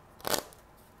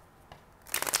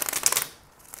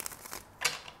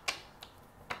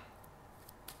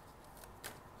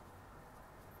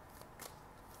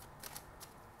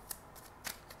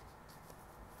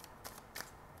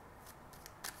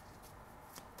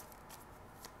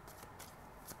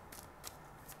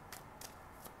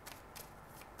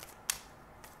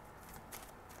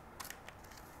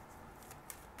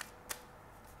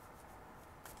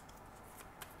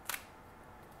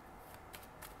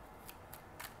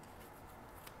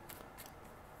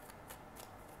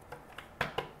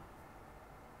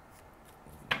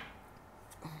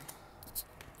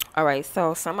 All right,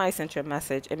 so somebody sent you a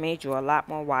message. It made you a lot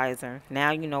more wiser.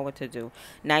 Now you know what to do.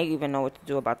 Now you even know what to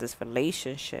do about this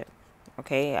relationship.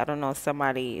 Okay, I don't know,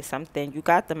 somebody, something. You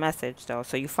got the message though,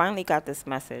 so you finally got this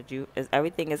message.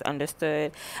 Everything is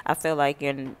understood. I feel like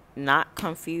you're not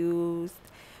confused.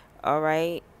 All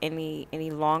right, any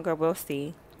longer. We'll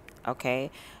see. Okay.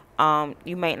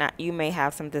 You may not. You may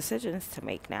have some decisions to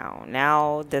make now.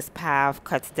 Now this path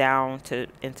cuts down to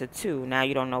into two. Now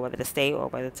you don't know whether to stay or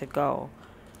whether to go.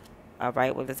 All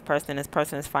right, with this person is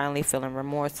finally feeling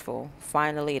remorseful.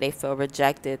 Finally, they feel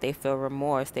rejected. They feel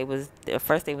remorse. They was at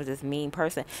first they was this mean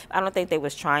person. I don't think they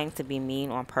was trying to be mean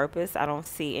on purpose. I don't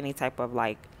see any type of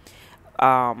like,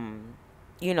 um,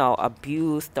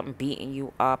 abuse, them beating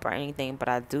you up or anything. But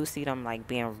I do see them like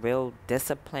being real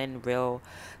disciplined, real,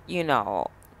 you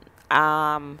know,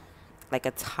 um like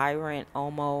a tyrant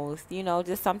almost,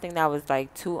 just something that was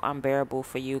like too unbearable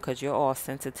for you because you're all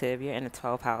sensitive. You're in the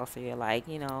 12th house, so you're like,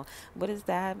 what does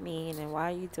that mean, and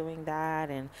why are you doing that,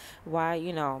 and why,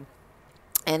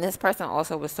 and this person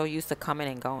also was so used to coming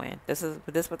and going. This was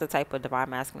the type of divine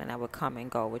masculine that would come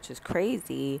and go, which is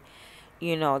crazy.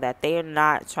 That they're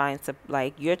not trying to,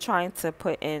 like, you're trying to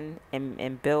put in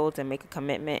and build and make a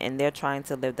commitment, and they're trying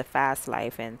to live the fast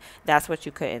life, and that's what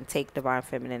you couldn't take, divine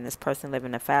feminine. This person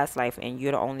living the fast life, and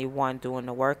you're the only one doing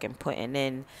the work and putting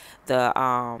in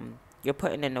you're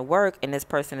putting in the work, and this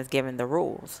person is giving the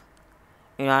rules.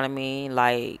 You know what I mean?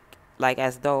 Like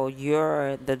as though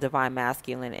you're the divine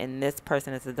masculine and this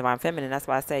person is the divine feminine. That's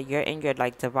why I said you're in your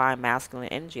like divine masculine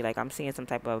energy. Like I'm seeing some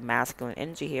type of masculine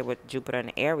energy here with Jupiter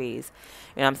and Aries.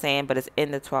 You know what I'm saying? But it's in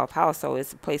the 12th house, so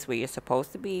it's a place where you're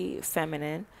supposed to be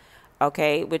feminine.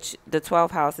 Okay, which the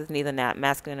 12th house is neither that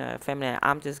masculine or feminine.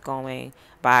 I'm just going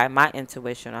by my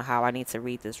intuition on how I need to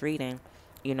read this reading,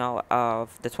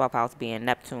 of the 12th house being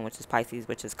Neptune, which is Pisces,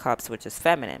 which is Cups, which is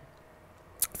feminine.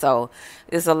 So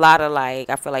there's a lot of like,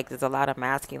 I feel like there's a lot of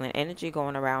masculine energy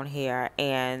going around here.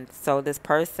 And so this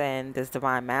person, this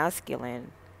divine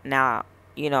masculine, now,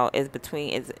 is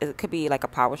between, it could be like a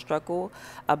power struggle,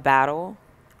 a battle,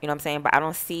 you know what I'm saying? But I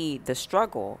don't see the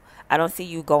struggle. I don't see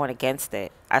you going against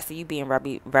it. I see you being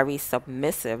very, very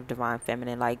submissive, divine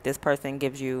feminine. Like this person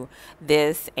gives you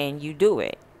this and you do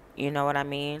it. You know what I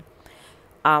mean?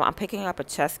 I'm picking up a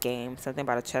chess game, something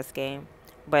about a chess game.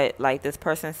 But like this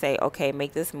person say, okay,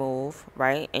 make this move,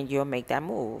 right? And you'll make that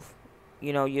move.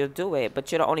 You'll do it,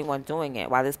 but you're the only one doing it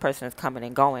while this person is coming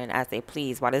and going as they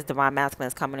please. While this divine masculine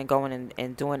is coming and going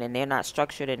and doing it, and they're not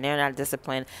structured and they're not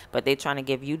disciplined, but they're trying to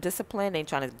give you discipline, they're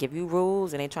trying to give you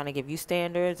rules, and they're trying to give you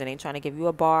standards, and they're trying to give you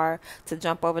a bar to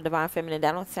jump over, divine feminine.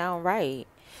 That don't sound right.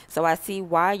 So I see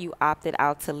why you opted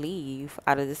out to leave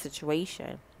out of the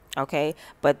situation. Okay,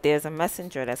 but there's a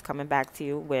messenger that's coming back to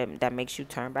you that makes you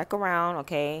turn back around,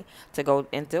 okay, to go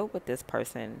and deal with this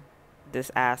person,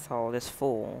 this asshole, this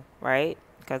fool, right?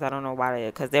 Because I don't know why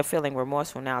because they're feeling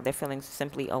remorseful now. They're feeling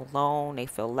simply alone. They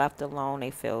feel left alone.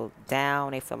 They feel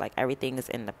down. They feel like everything is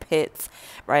in the pits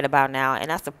right about now. And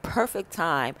that's the perfect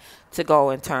time to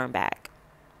go and turn back,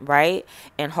 right?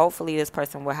 And hopefully this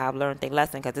person will have learned their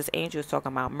lesson because this angel is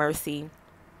talking about mercy.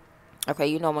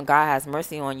 Okay, when God has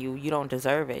mercy on you, you don't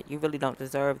deserve it. You really don't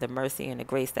deserve the mercy and the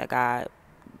grace that God,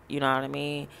 you know what I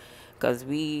mean? Because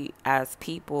we, as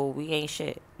people, we ain't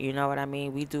shit. You know what I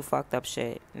mean? We do fucked up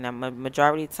shit. Now,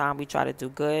 majority of the time, we try to do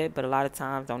good, but a lot of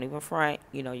times, don't even front.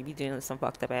 You be doing some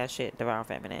fucked up ass shit, divine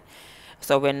feminine.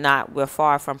 So we're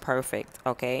far from perfect,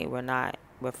 okay?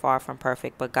 We're far from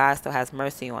perfect, but God still has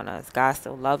mercy on us. God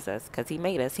still loves us because He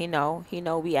made us. He know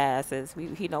we asses.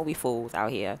 He know we fools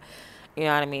out here. You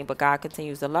know what I mean? But God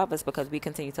continues to love us because we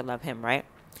continue to love Him, right?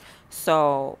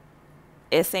 So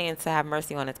it's saying to have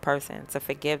mercy on this person, to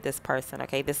forgive this person.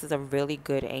 Okay, this is a really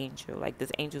good angel. Like, this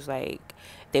angel's like,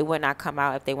 they would not come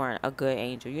out if they weren't a good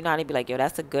angel. You know how to be like, yo,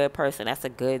 that's a good person, that's a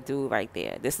good dude right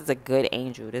there. This is a good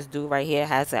angel. This dude right here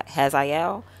has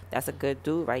Hazael. That's a good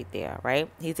dude right there, right?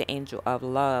 He's an angel of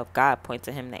love. God points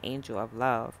to him the angel of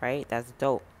love, right? That's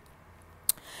dope.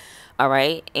 All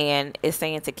right. And it's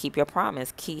saying to keep your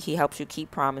promise. He helps you keep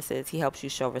promises. He helps you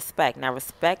show respect. Now,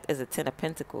 respect is a 10 of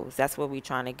pentacles. That's what we're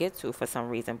trying to get to for some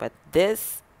reason. But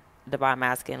this divine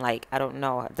masculine, like, I don't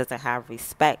know, doesn't have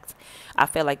respect. I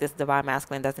feel like this divine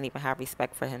masculine doesn't even have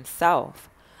respect for himself.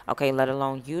 Okay, let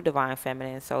alone you, divine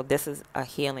feminine. So this is a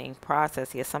healing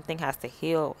process here. Something has to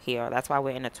heal here. That's why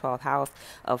we're in the 12th house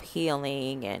of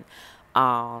healing and,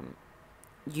 um,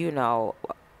 you know,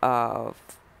 of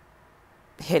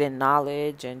hidden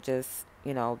knowledge and just,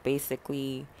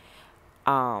 basically,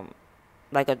 um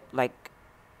like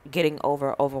getting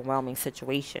over overwhelming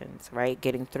situations, right?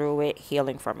 Getting through it,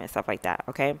 healing from it, stuff like that.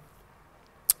 Okay,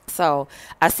 so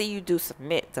I see you do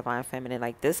submit, divine feminine.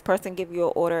 Like, this person give you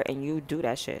an order and you do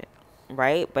that shit,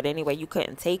 right? But anyway, you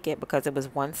couldn't take it because it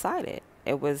was one-sided.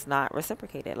 It was not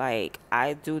reciprocated. Like,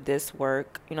 I do this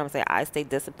work, you know what I'm saying? I stay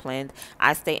disciplined.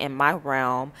 I stay in my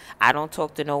realm. I don't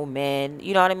talk to no men.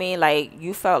 You know what I mean? Like,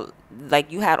 you felt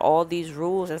like you had all these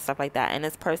rules and stuff like that. And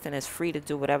this person is free to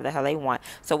do whatever the hell they want.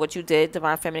 So what you did,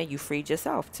 divine feminine, you freed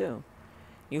yourself too.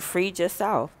 You freed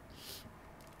yourself.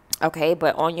 Okay,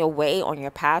 but on your way, on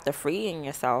your path to freeing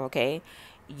yourself, okay,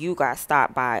 you got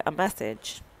stopped by a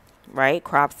message, right?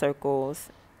 Crop circles,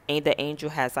 and the angel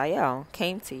Hazael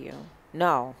came to you.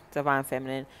 No, divine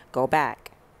feminine, go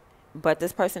back. But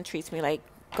this person treats me like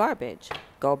garbage.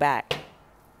 Go back.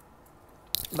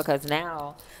 Because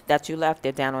now that you left,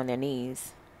 they're down on their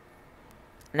knees.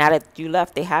 Now that you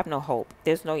left, they have no hope.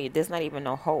 There's not even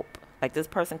no hope. Like, this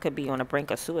person could be on the brink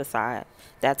of suicide.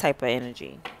 That type of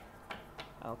energy.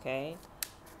 Okay.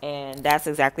 And that's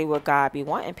exactly what God be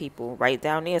wanting people right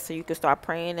down there. So you can start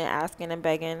praying and asking and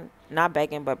begging, not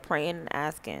begging, but praying and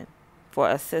asking for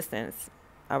assistance.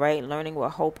 All right. Learning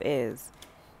what hope is,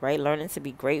 right? Learning to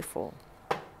be grateful.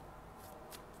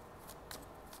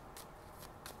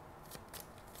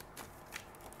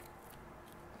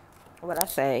 What I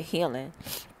say, healing.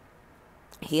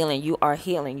 Healing. You are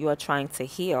healing. You are trying to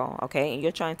heal. Okay. And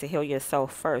you're trying to heal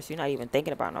yourself first. You're not even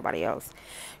thinking about nobody else.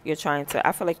 You're trying to,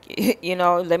 I feel like,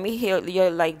 let me heal. You're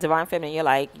like divine feminine. You're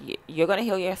like, you're going to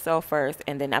heal yourself first.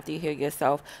 And then after you heal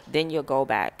yourself, then you'll go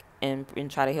back and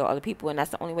try to heal other people. And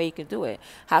that's the only way you can do it.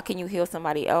 How can you heal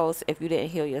somebody else if you didn't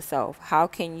heal yourself? How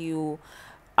can you,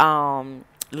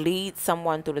 lead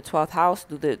someone through the 12th house,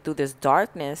 through this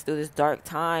darkness, through this dark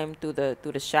time, through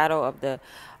the shadow of the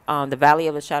valley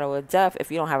of the shadow of death, if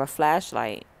you don't have a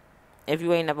flashlight, if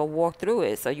you ain't never walked through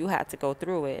it? So you had to go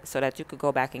through it so that you could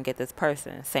go back and get this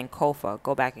person. Sankofa,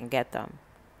 go back and get them.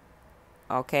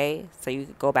 Okay, so you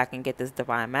could go back and get this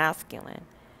divine masculine,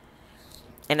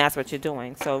 and that's what you're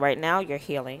doing. So right now you're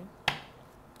healing.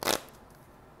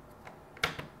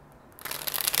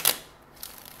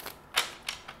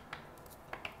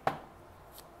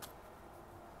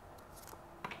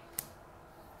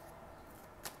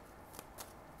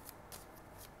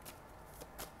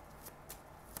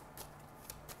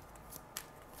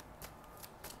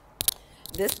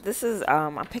 This is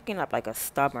I'm picking up like a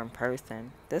stubborn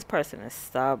person. This person is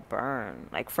stubborn.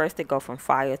 Like, first they go from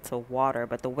fire to water,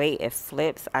 but the way it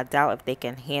flips, I doubt if they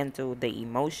can handle the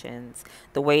emotions.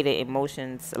 The way the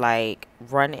emotions like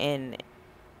run in,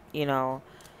 you know.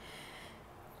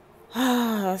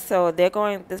 So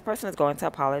this person is going to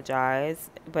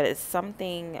apologize, but it's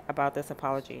something about this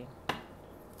apology.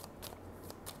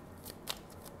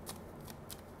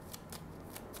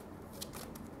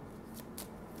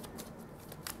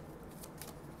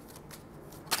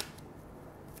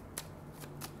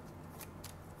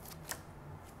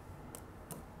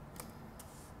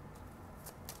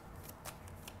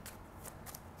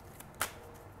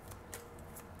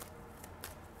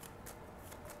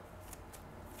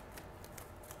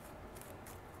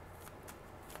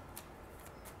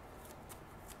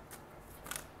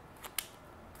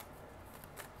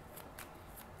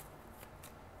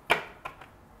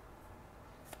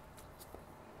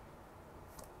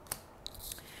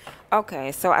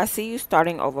 Okay, so I see you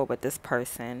starting over with this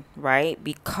person, right?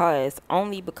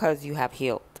 Only because you have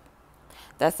healed.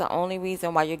 That's the only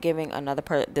reason why you're giving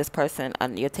this person,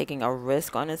 you're taking a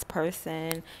risk on this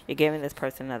person. You're giving this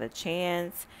person another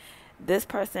chance. This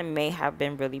person may have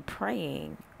been really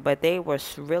praying, but they were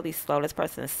really slow. This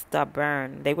person is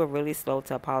stubborn. They were really slow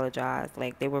to apologize.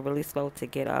 Like, they were really slow to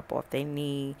get up off their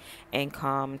knee and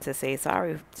come to say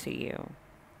sorry to you.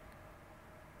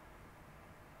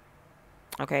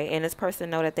 Okay, and this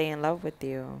person know that they in love with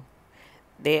you.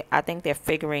 I think they're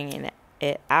figuring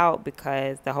it out,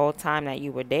 because the whole time that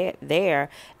you were there,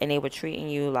 and they were treating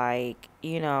you like,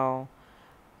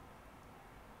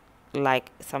 like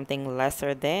something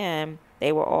lesser than,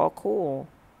 they were all cool.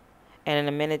 And in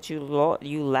the minute you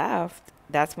left,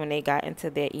 that's when they got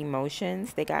into their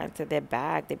emotions. They got into their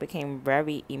bag. They became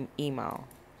very emo.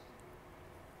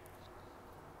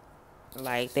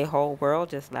 Like, their whole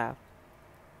world just left.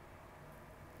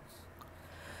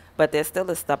 But they're still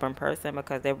a stubborn person,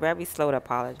 because they're very slow to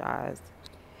apologize.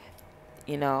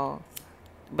 You know,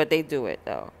 but they do it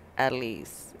though. At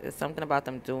least it's something about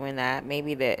them doing that.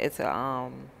 Maybe that it's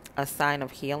a sign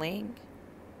of healing.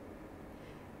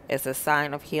 It's a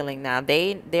sign of healing. Now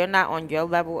they're not on your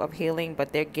level of healing,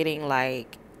 but they're getting,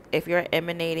 like, if you're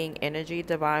emanating energy,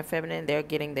 divine feminine, they're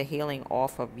getting the healing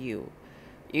off of you.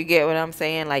 You get what I'm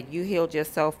saying? Like, you healed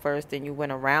yourself first, and you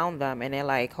went around them, and they're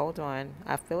like, hold on,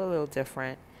 I feel a little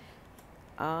different.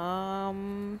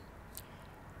 Um,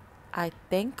 I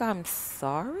think I'm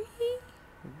sorry.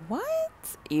 What?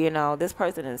 This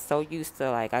person is so used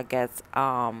to, like, I guess,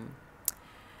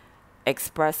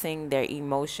 expressing their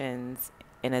emotions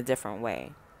in a different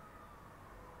way.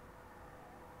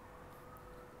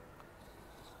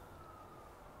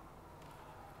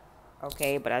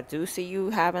 Okay, but I do see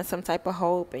you having some type of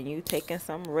hope, and you taking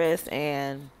some risks,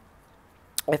 and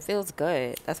it feels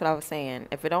good. That's what I was saying.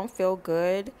 If it don't feel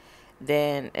good,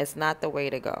 then it's not the way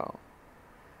to go.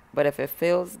 But if it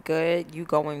feels good, you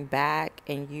going back,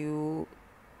 and you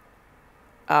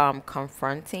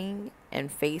confronting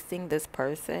and facing this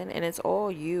person, and it's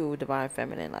all you, divine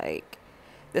feminine. Like,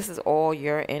 this is all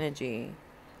your energy.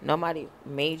 Nobody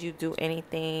made you do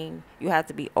anything. You have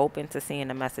to be open to seeing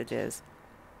the messages,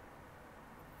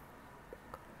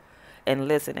 and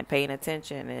listen, and paying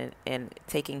attention, and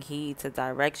taking heed to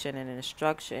direction and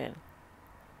instruction.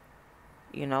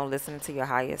 Listening to your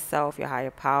higher self, your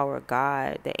higher power,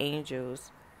 God, the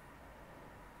angels.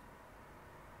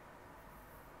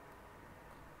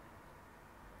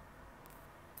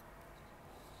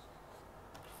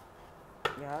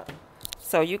 Yeah.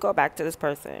 So you go back to this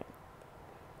person.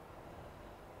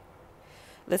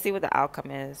 Let's see what the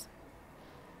outcome is.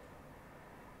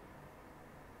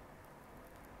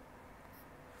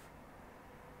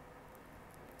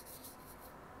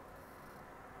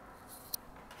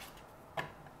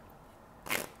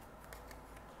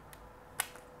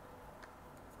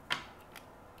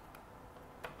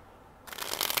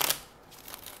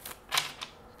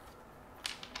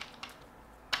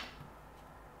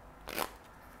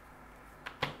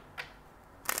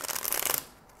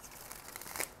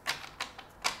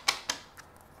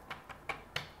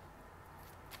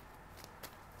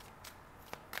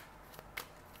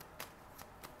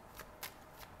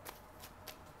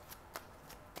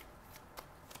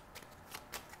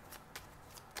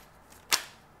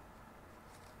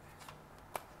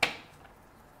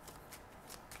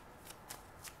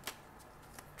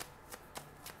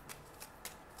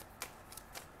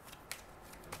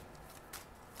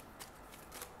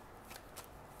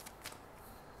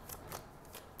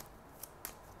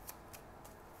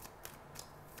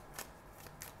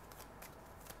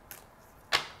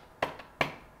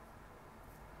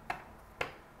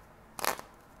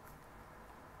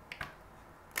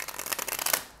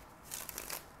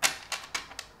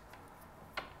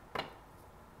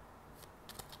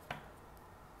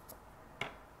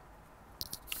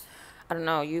 I don't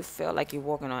know, you feel like you're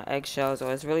walking on eggshells,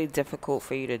 or it's really difficult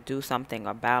for you to do something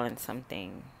or balance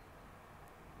something.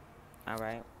 All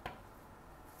right.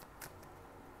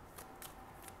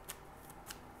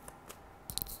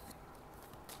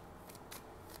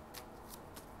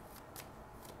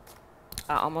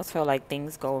 I almost feel like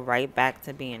things go right back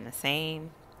to being the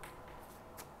same.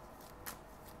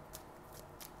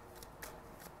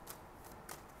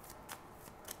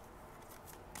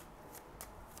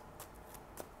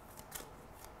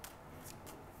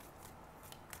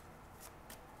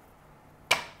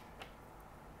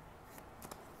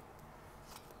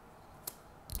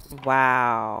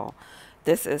 Wow.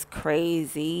 This is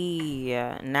crazy.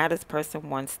 Now this person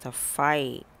wants to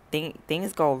fight.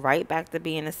 Things go right back to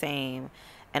being the same.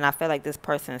 And I feel like this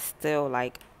person is still,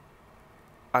 like,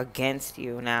 against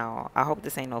you now. I hope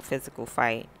this ain't no physical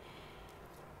fight.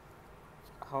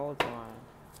 Hold on.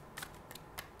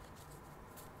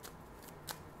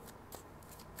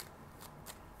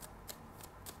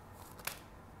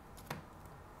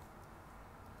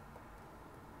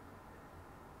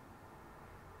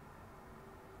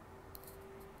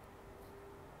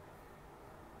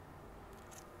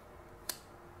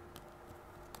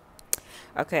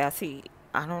 Okay, I see.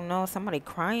 I don't know. Somebody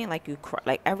crying like you cry,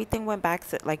 like everything went back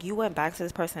to like you went back to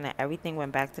this person and everything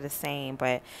went back to the same,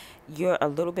 but you're a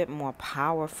little bit more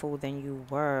powerful than you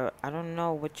were. I don't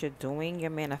know what you're doing.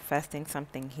 You're manifesting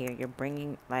something here. You're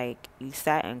bringing like you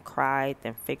sat and cried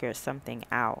and figured something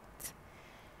out.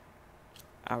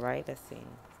 All right, let's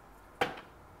see.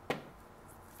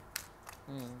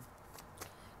 Mm.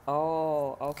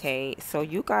 Oh, okay. So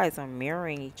you guys are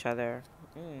mirroring each other.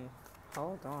 Mm.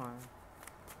 Hold on.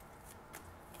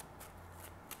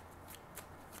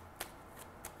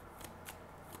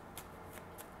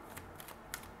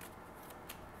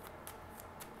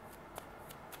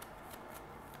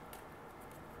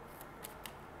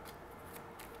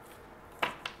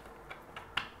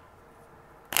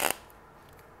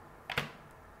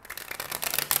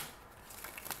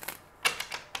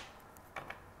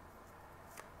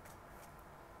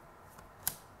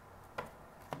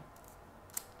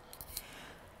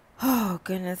 Oh,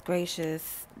 goodness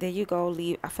gracious. There you go.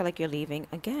 Leave. I feel like you're leaving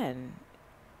again.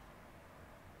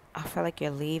 I feel like you're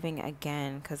leaving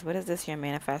again. Because what is this you're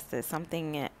manifested?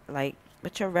 Something like,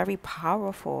 but you're very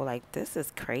powerful. Like, this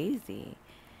is crazy.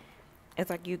 It's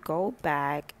like you go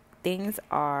back. Things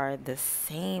are the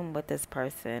same with this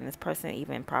person. This person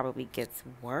even probably gets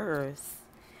worse.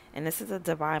 And this is a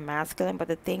divine masculine. But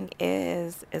the thing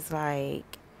is like,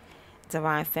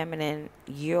 divine feminine,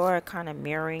 you're kind of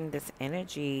mirroring this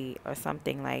energy or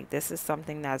something. Like this is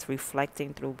something that's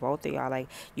reflecting through both of y'all. Like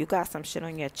you got some shit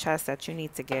on your chest that you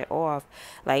need to get off.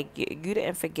 Like you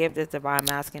didn't forgive this divine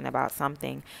masculine about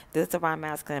something. This divine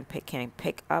masculine can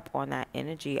pick up on that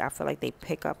energy. I feel like they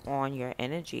pick up on your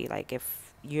energy. Like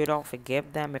if you don't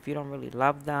forgive them, if you don't really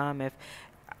love them, if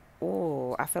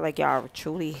oh, I feel like y'all are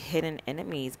truly hidden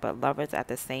enemies but lovers at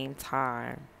the same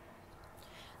time.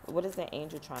 What is the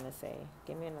angel trying to say?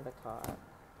 Give me another card.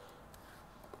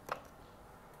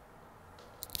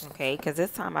 Okay, because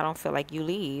this time I don't feel like you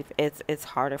leave. It's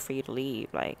harder for you to leave.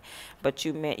 Like, but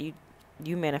you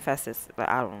manifest this. Like,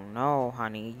 I don't know,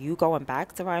 honey. You going back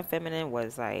to divine feminine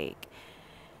was like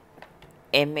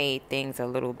it made things a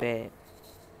little bit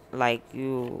like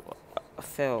you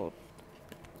feel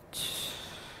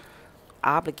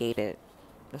obligated.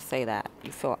 Let's say that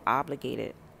you feel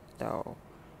obligated though.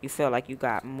 You feel like you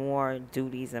got more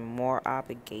duties and more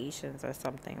obligations or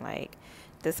something. Like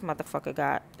this motherfucker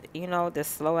got, this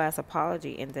slow ass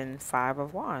apology and then five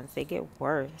of wands. They get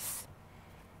worse.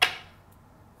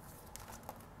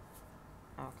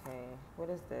 Okay,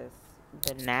 what is this?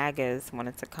 The Nagas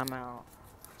wanted to come out.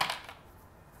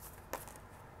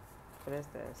 What is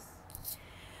this?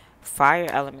 Fire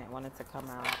element wanted to come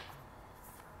out.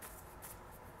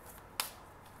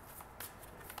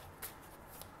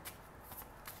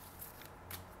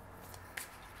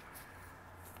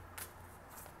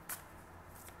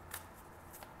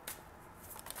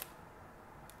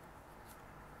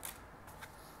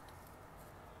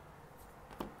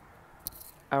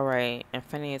 All right,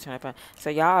 Infinity 25. So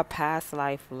y'all are past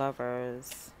life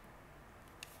lovers,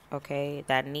 okay,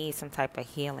 that need some type of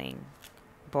healing.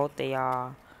 Both of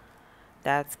y'all.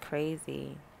 That's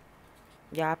crazy.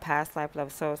 Y'all past life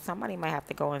lovers. So somebody might have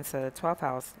to go into the 12th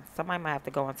house. Somebody might have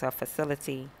to go into a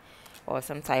facility or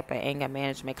some type of anger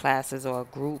management classes or a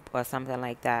group or something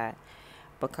like that.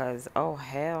 Because, oh,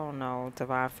 hell no,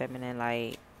 divine feminine,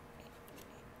 like,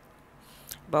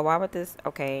 but why would this,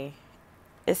 okay,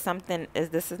 it's something,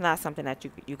 this is not something that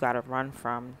you gotta run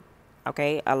from,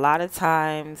 okay? A lot of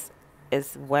times,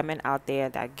 it's women out there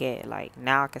that get, like,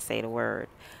 now I can say the word,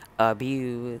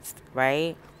 abused,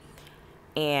 right?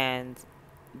 And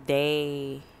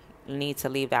they need to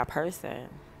leave that person.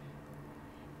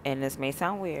 And this may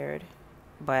sound weird,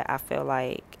 but I feel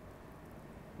like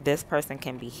this person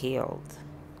can be healed.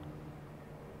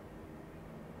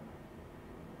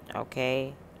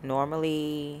 Okay?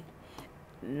 Normally,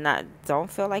 not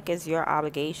don't feel like it's your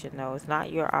obligation though. It's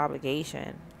not your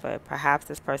obligation. But perhaps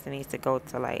this person needs to go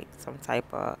to like some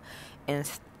type of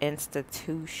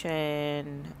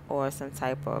institution or some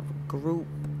type of group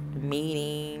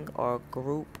meeting or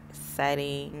group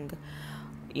setting,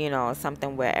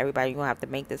 something where everybody, you're gonna have to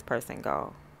make this person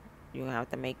go. You're gonna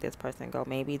have to make this person go.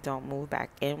 Maybe don't move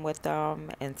back in with them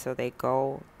until they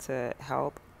go to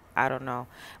help. I don't know.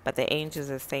 But the angels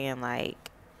are saying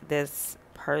like this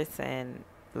person,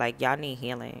 like y'all need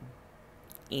healing,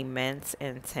 immense,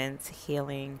 intense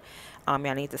healing. Y'all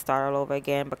need to start all over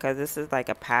again because this is like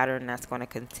a pattern that's going to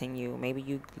continue. Maybe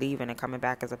you leaving and coming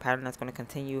back as a pattern that's going to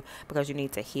continue because you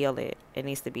need to heal it. It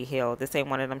needs to be healed. This ain't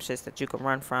one of them shits that you can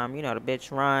run from. The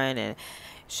bitch run and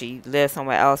she lives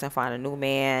somewhere else and find a new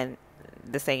man.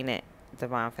 This ain't it,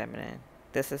 divine feminine.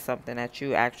 This is something that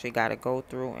you actually got to go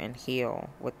through and heal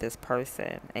with this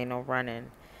person. Ain't no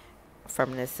running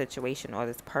from this situation or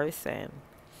this person.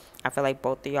 I feel like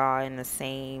both of y'all are in the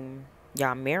same,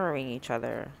 y'all mirroring each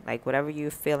other. Like whatever you're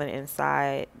feeling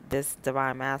inside, this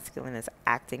divine masculine is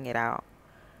acting it out.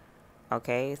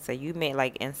 Okay, so you may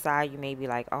like inside you may be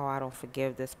like, oh, I don't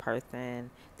forgive this person.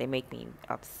 They make me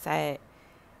upset.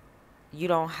 You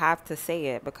don't have to say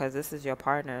it because this is your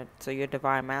partner. So your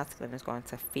divine masculine is going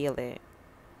to feel it.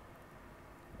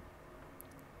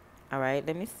 All right,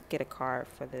 let me get a card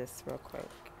for this real quick.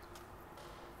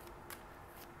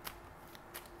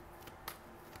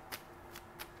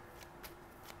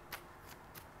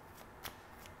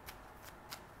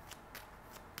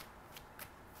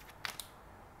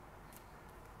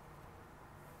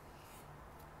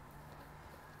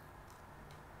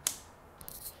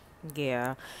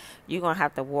 Yeah, you're gonna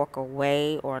have to walk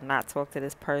away or not talk to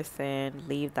this person,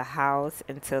 leave the house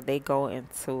until they go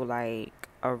into like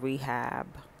a rehab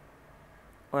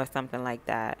or something like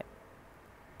that.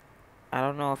 I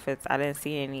don't know if it's, I didn't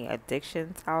see any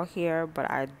addictions out here, but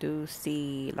I do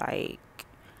see like,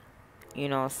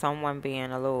 someone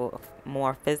being a little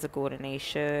more physical than they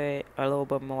should, a little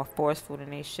bit more forceful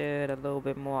than they should, a little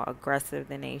bit more aggressive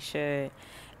than they should.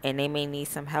 And they may need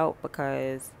some help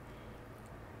because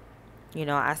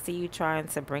I see you trying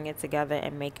to bring it together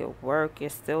and make it work. You're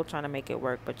still trying to make it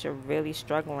work, but you're really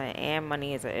struggling, and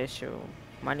money is an issue.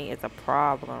 Money is a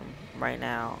problem right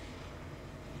now.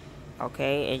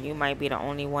 Okay, and you might be the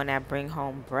only one that bring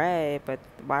home bread, but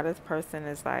why this person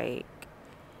is like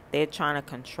they're trying to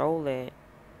control it.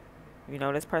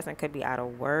 This person could be out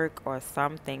of work or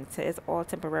something. It's all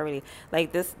temporarily.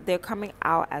 Like this, they're coming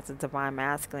out as a divine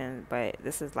masculine, but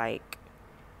this is like,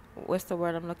 what's the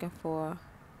word I'm looking for?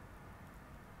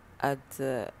 A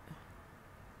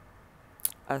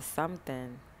a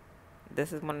something.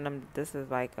 This is one of them. This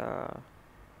is like a.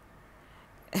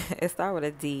 It starts with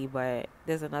a D, but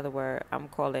there's another word. I'm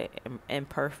calling it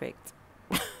imperfect.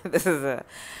 This is a,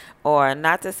 or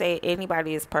not to say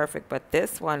anybody is perfect, but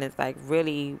this one is like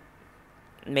really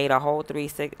made a whole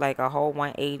 360, like a whole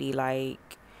 180.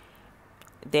 Like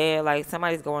they're like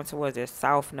somebody's going towards their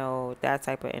south node, that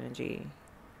type of energy.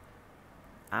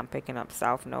 I'm picking up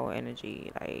south node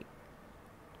energy, like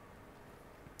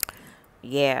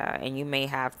yeah, and you may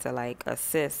have to like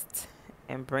assist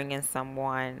in bringing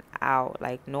someone out.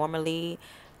 Like normally,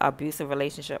 abusive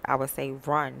relationship, I would say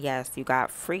run. Yes, you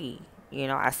got free.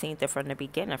 I seen it from the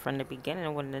beginning. From the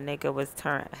beginning, when the nigga was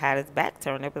had his back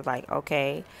turned, it was like,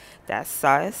 okay, that's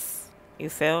sus. You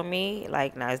feel me?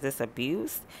 Like, now is this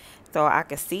abuse? So I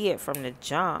could see it from the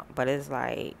jump, but it's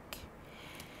like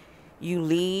you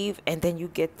leave and then you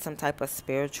get some type of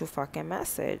spiritual fucking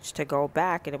message to go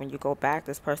back, and then when you go back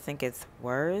this person gets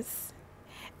worse.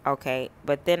 Okay,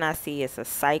 but then I see it's a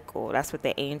cycle. That's what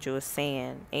the angel is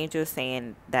saying. Angel is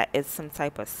saying that it's some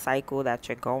type of cycle that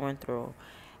you're going through,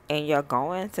 and you're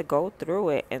going to go through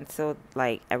it until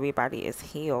like everybody is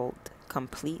healed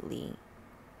completely,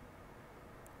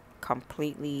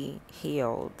 completely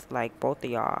healed, like both of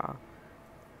y'all.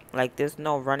 Like there's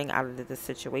no running out of the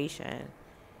situation.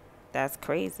 That's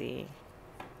crazy.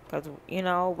 Because,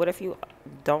 what if you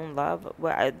don't love?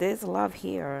 Well, there's love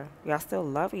here. Y'all still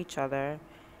love each other.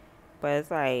 But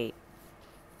it's like,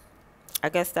 I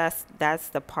guess that's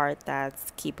the part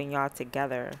that's keeping y'all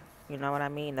together. You know what I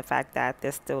mean? The fact that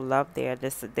there's still love there.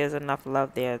 There's enough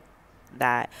love there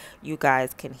that you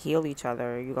guys can heal each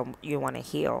other. You want to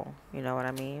heal. You know what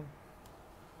I mean?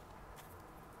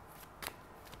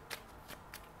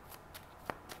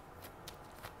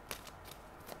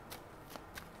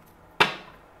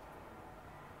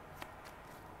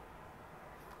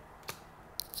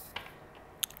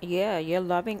 Yeah, you're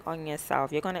loving on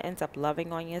yourself. You're going to end up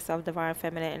loving on yourself, divine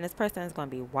feminine, and this person is going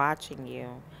to be watching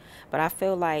you. But I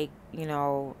feel like, in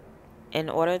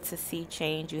order to see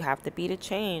change, you have to be the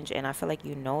change. And I feel like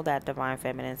that, divine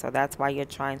feminine. So that's why you're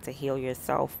trying to heal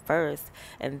yourself first.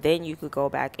 And then you could go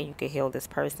back and you could heal this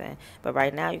person. But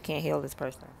right now, you can't heal this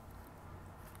person.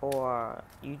 Or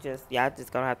y'all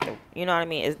just gonna have to, you know what I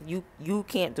mean? You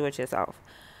can't do it yourself.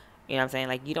 You know what I'm saying?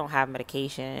 Like, you don't have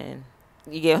medication.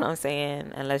 You get what I'm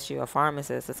saying? Unless you're a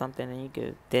pharmacist or something, and you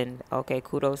could, then, okay,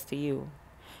 kudos to you.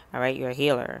 All right, you're a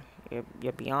healer.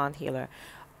 You're beyond healer.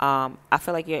 I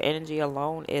feel like your energy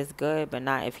alone is good, but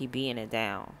not if he beating it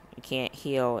down. You can't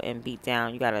heal and beat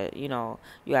down. You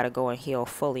gotta go and heal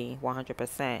fully,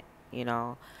 100%.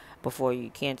 Before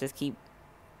you can't just keep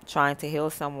trying to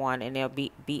heal someone and they'll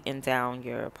be beating down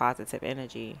your positive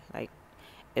energy. Like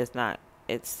it's not.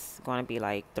 It's gonna be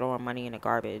like throwing money in the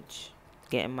garbage,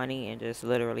 getting money and just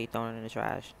literally throwing it in the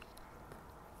trash.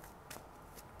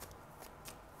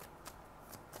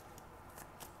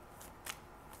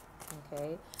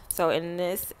 Okay. So in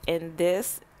this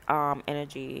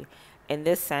energy, in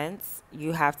this sense,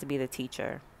 you have to be the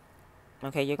teacher.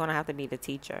 Okay, you're gonna have to be the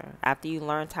teacher. After you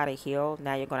learned how to heal,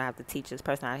 now you're gonna have to teach this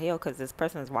person how to heal because this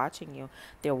person is watching you.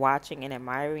 They're watching and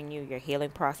admiring you, your healing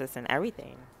process and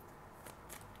everything.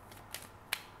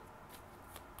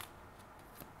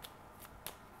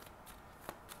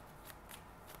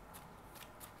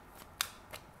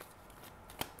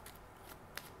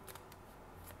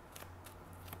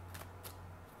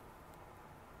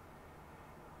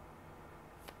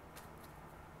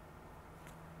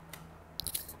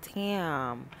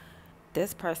 Damn,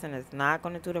 this person is not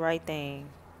gonna do the right thing.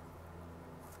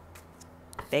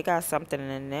 They got something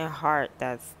in their heart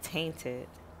that's tainted.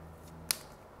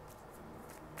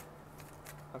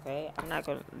 Okay, I'm not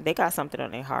gonna. They got something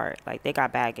on their heart. Like they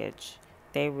got baggage.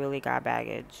 They really got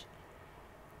baggage.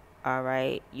 All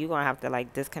right, you gonna have to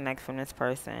like disconnect from this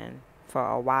person for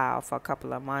a while, for a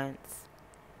couple of months.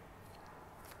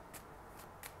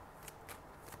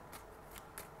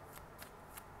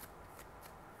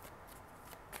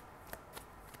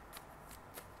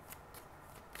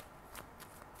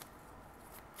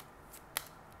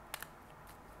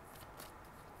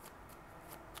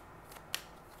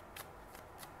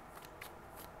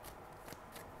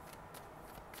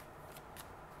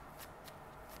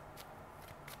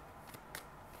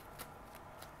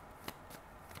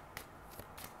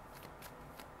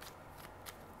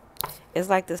 It's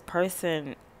like this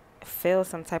person feels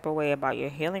some type of way about your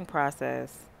healing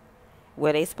process.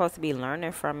 Where they supposed to be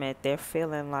learning from it, they're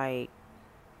feeling like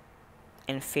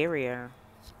inferior.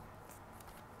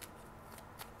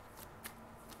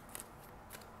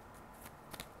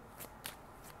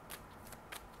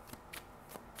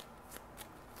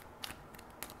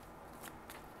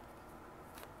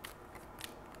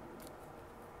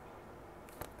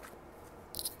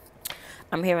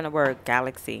 I'm hearing the word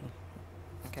galaxy.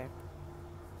 Okay.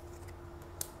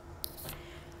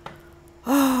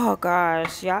 Oh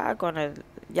gosh, y'all gonna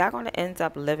end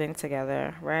up living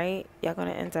together, right? Y'all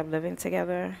gonna end up living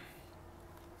together.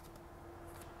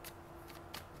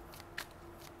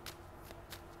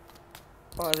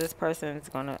 Or this person's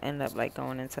gonna end up like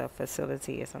going into a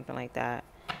facility or something like that.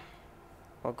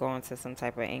 Or going to some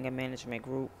type of anger management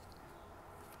group.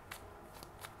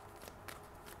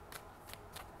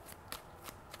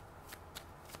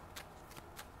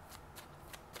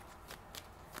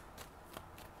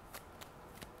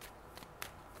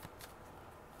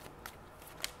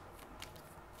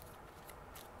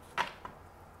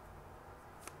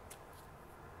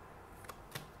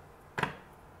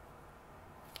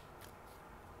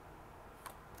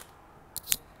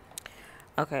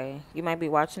 Okay, you might be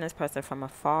watching this person from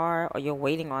afar, or you're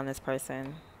waiting on this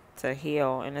person to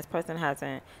heal, and this person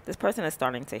is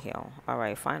starting to heal. All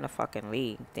right, find a fucking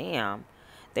lead. Damn.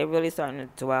 They really starting to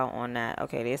dwell on that.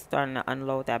 Okay, they're starting to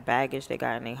unload that baggage they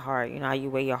got in their heart. You know how you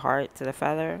weigh your heart to the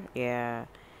feather? Yeah.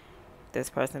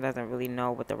 This person doesn't really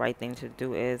know what the right thing to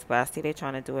do is, but I see they're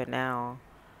trying to do it now.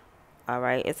 All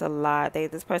right, it's a lot.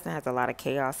 This person has a lot of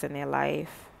chaos in their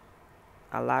life,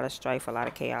 a lot of strife, a lot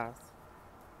of chaos.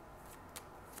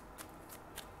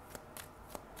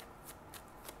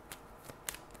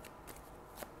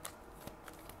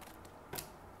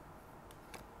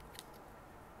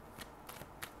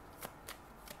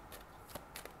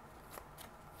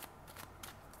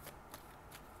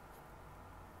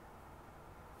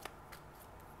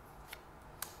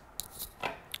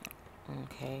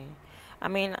 Okay. I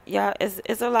mean, yeah,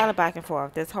 it's a lot of back and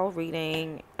forth. This whole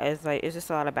reading is like it's just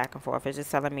a lot of back and forth. It's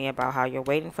just telling me about how you're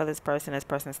waiting for this person. This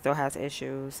person still has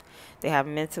issues. They have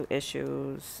mental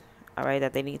issues, all right,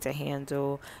 that they need to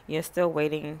handle. You're still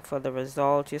waiting for the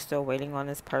result. You're still waiting on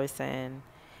this person.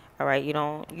 All right,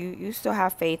 you still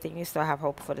have faith and you still have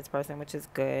hope for this person, which is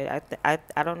good.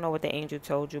 I don't know what the angel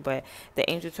told you, but the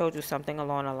angel told you something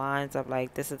along the lines of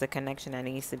like this is a connection that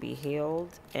needs to be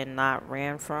healed and not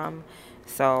ran from.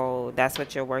 So that's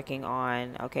what you're working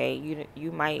on. Okay,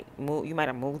 you might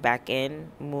have moved back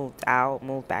in, moved out,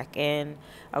 moved back in.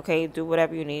 Okay, do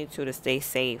whatever you need to stay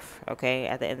safe. Okay,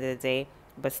 at the end of the day,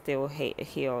 but still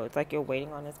heal. It's like you're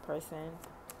waiting on this person.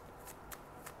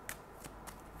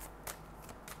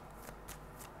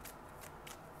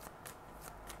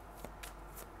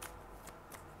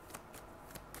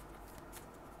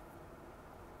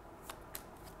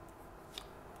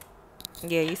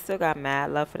 Yeah, you still got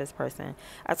mad love for this person.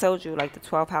 I told you, like, the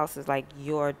 12th house is like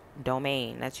your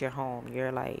domain. That's your home.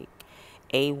 You're like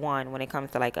A1 when it comes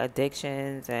to like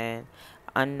addictions and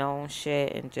unknown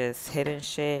shit and just hidden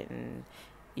shit and,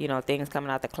 things coming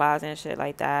out the closet and shit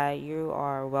like that. You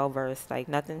are well versed. Like,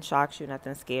 nothing shocks you,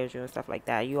 nothing scares you and stuff like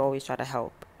that. You always try to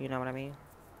help. You know what I mean?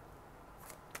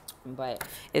 But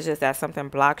it's just that something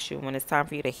blocks you. When it's time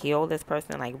for you to heal this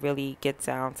person, like really get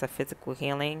down to physical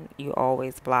healing, you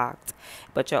always blocked.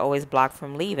 But you're always blocked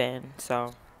from leaving.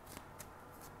 So,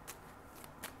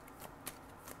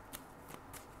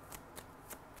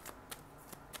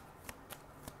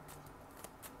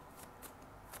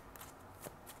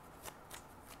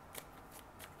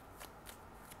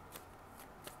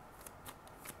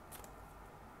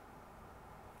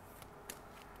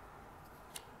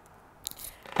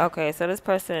 okay, so this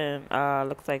person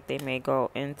looks like they may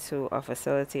go into a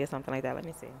facility or something like that. Let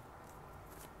me see.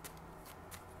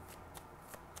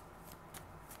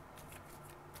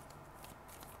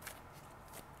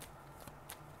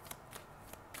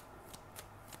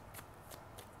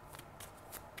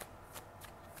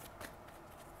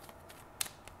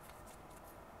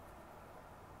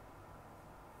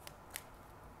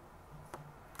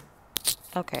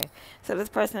 Okay, so this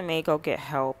person may go get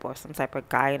help or some type of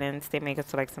guidance. They may go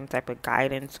to like some type of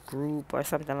guidance group or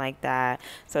something like that.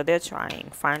 So they're trying.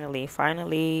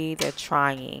 Finally, they're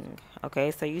trying.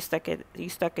 Okay, so you stuck it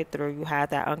through. You had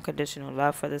that unconditional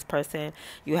love for this person.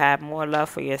 You have more love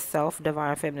for yourself,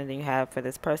 divine feminine, than you have for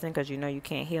this person because you know you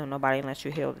can't heal nobody unless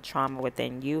you heal the trauma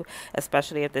within you.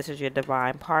 Especially if this is your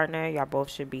divine partner, y'all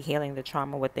both should be healing the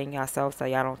trauma within yourself so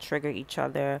y'all don't trigger each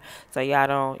other. So y'all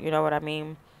don't, you know what I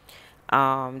mean?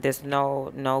 There's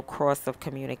no cross of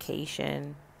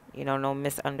communication, no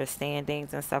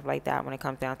misunderstandings and stuff like that when it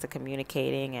comes down to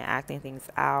communicating and acting things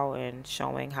out and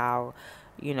showing how,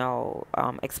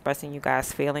 expressing you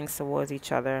guys' feelings towards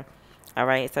each other. All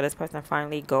right, so this person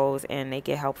finally goes and they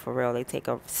get help for real. They take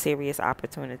a serious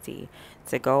opportunity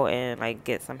to go and like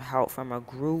get some help from a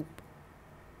group,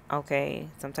 okay,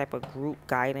 some type of group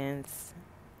guidance.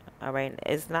 All right.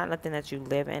 It's not nothing that you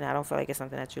live in. I don't feel like it's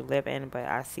something that you live in, but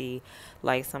I see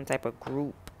like some type of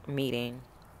group meeting.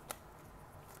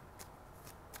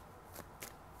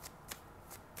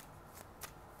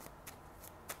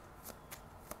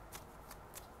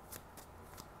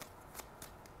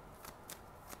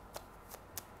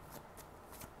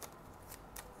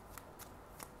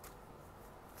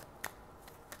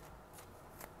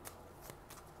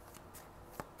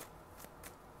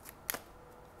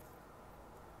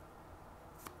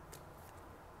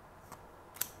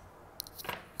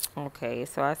 Okay,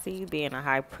 so I see you being a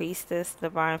high priestess,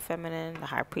 divine feminine. The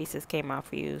high priestess came out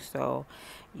for you, so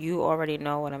you already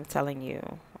know what I'm telling you.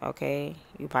 Okay,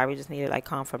 you probably just needed like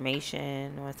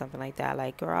confirmation or something like that.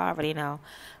 Like, girl, I already know.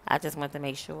 I just want to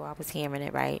make sure I was hearing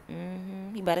it right.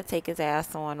 He better take his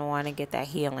ass on and get that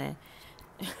healing.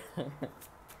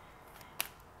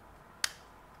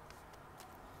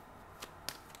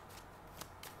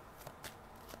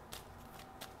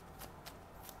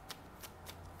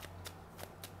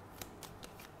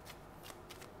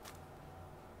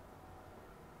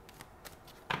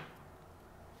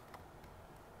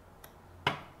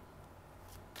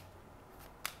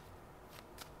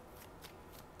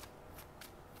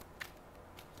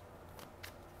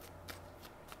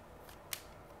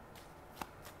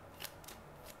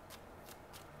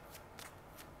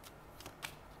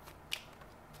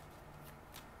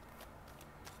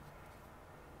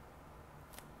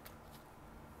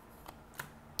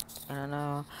 I don't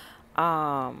know.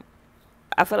 Um,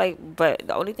 I feel like, but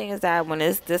the only thing is that when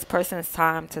it's this person's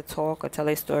time to talk or tell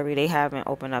a story, they haven't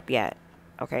opened up yet.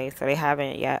 Okay, so they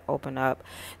haven't yet opened up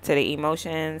to the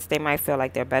emotions. They might feel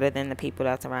like they're better than the people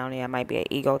that's around them. It might be an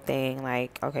ego thing.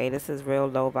 Like, okay, this is real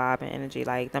low vibe and energy.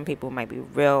 Like, them people might be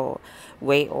real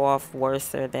way off worse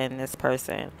than this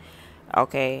person.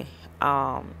 Okay,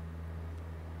 um,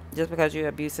 just because you're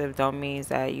abusive don't mean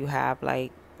that you have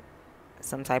like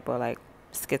some type of like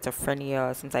schizophrenia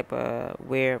or some type of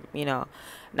weird,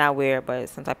 not weird, but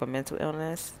some type of mental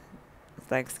illness.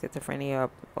 It's like schizophrenia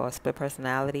or split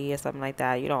personality or something like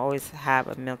that. You don't always have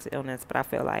a mental illness, but I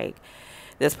feel like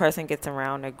this person gets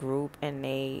around a group and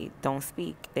they don't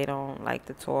speak. They don't like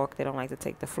to talk. They don't like to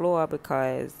take the floor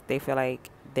because they feel like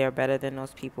they're better than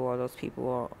those people or those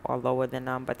people are lower than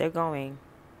them. But they're going.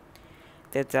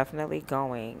 They're definitely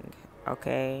going.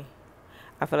 Okay.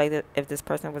 I feel like that if this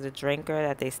person was a drinker,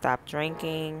 that they stop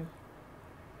drinking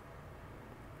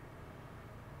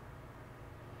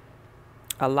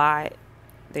a lot.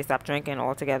 They stop drinking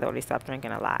altogether, or they stop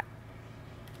drinking a lot.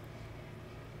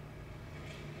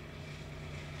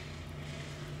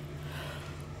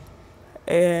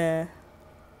 Yeah.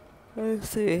 Let's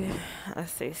see.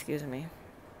 Let's see. Excuse me.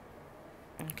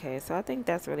 Okay, so I think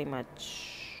that's really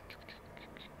much.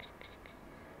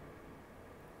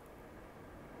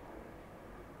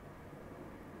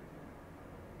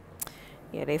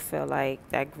 Yeah, they feel like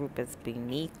that group is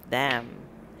beneath them.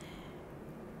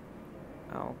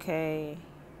 Okay.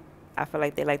 I feel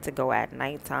like they like to go at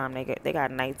nighttime. They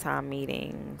got nighttime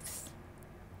meetings.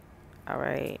 All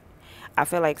right. I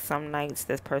feel like some nights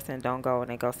this person don't go and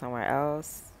they go somewhere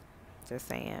else. Just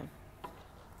saying.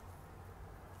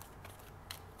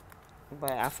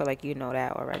 But I feel like you know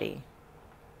that already.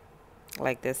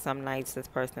 Like there's some nights this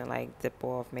person like dip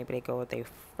off. Maybe they go with their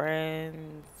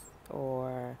friends,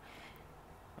 or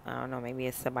I don't know, maybe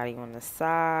it's somebody on the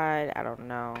side. I don't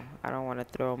know. I don't want to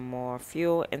throw more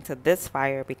fuel into this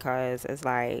fire because it's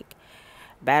like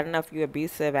bad enough you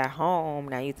abusive at home.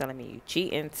 Now you telling me you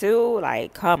cheating too?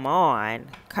 Like, come on.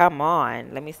 Come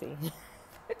on. Let me see.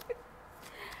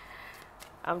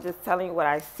 I'm just telling you what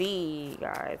I see,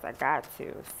 guys. I got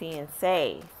to. See and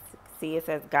say. See, it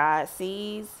says God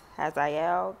sees.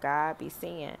 Hazael, God be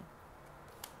seeing.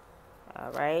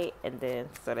 All right. And then,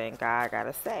 so then God got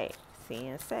to say. See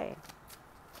and say.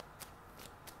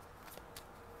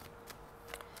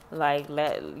 Like,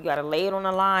 you got to lay it on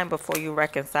the line before you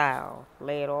reconcile.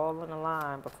 Lay it all on the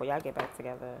line before y'all get back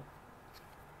together.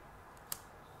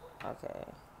 Okay.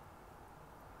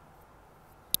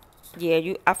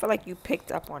 Yeah, I feel like you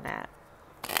picked up on that.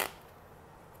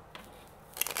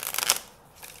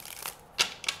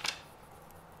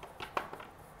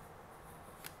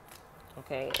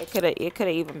 Okay. It could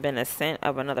have even been a scent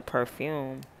of another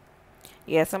perfume.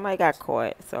 Yeah, somebody got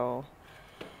caught. So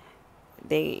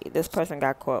this person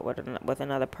got caught with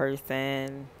another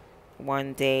person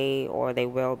one day, or they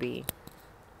will be.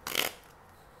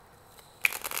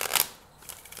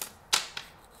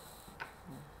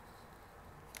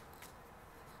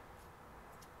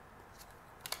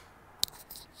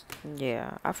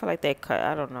 Yeah, I feel like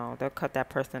I don't know, they'll cut that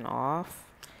person off,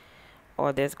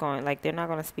 or they're not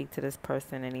going to speak to this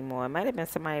person anymore. It might have been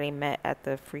somebody they met at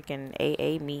the freaking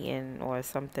AA meeting or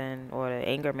something, or the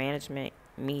anger management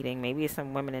meeting. Maybe it's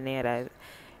some women in there that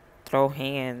throw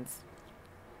hands.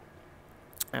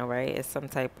 All right, it's some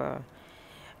type of,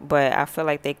 but I feel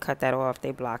like they cut that off.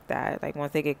 They block that. Like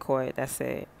once they get caught, that's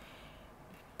it.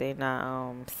 They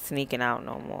not sneaking out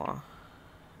no more.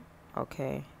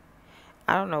 Okay.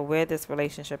 I don't know where this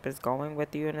relationship is going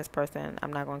with you and this person.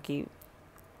 I'm not gonna keep.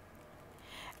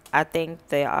 I think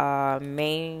the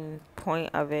main point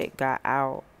of it got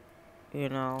out. You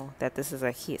know that this is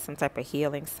some type of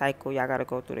healing cycle. Y'all gotta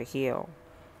go through to heal.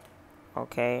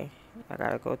 Okay. I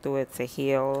gotta go through it to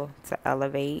heal, to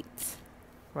elevate,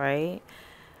 right?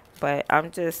 But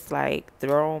I'm just like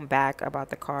thrown back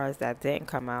about the cards that didn't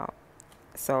come out.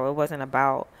 So it wasn't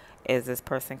about, is this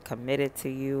person committed to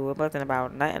you? It wasn't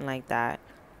about nothing like that.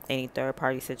 Any third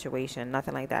party situation,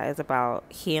 nothing like that. It's about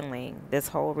healing. This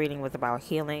whole reading was about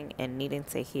healing and needing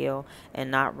to heal, and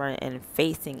not run and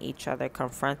facing each other,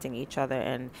 confronting each other,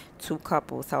 and two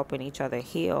couples helping each other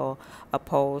heal,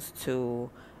 opposed to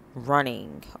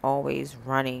running, always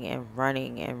running and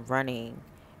running and running.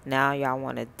 Now y'all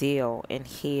want to deal and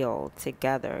heal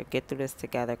together, get through this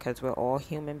together, because we're all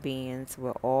human beings.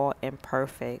 We're all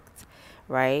imperfect,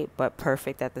 right? But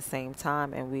perfect at the same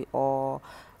time. And we all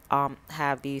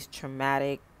have these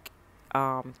traumatic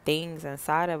things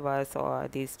inside of us, or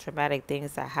these traumatic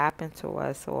things that happen to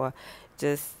us, or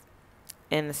just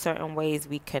in certain ways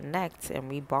we connect and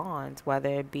we bond, whether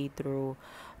it be through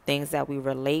things that we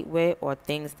relate with or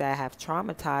things that have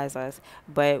traumatized us.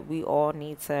 But we all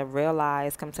need to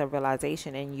come to a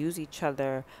realization and use each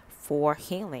other for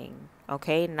healing.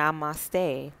 Okay,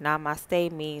 namaste.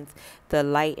 Namaste means the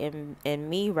light in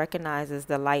me recognizes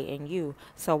the light in you.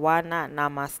 So why not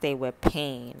namaste with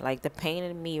pain? Like the pain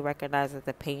in me recognizes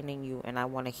the pain in you, and I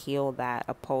want to heal that,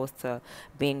 opposed to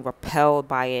being repelled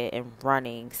by it and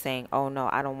running, saying, oh no,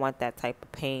 I don't want that type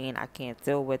of pain, I can't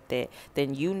deal with it.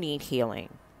 Then you need healing.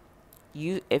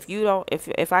 If you don't,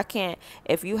 if I can't,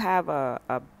 if you have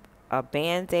a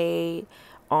band-aid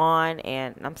on,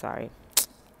 and I'm sorry,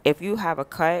 if you have a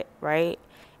cut, right,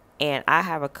 and I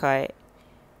have a cut,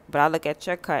 but I look at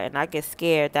your cut and I get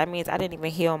scared, that means I didn't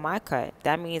even heal my cut.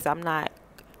 That means I'm not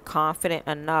confident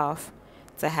enough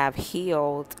to have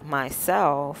healed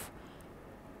myself,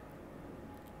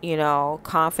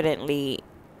 confidently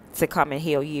to come and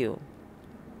heal you.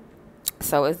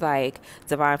 So it's like,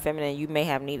 divine feminine, you may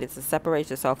have needed to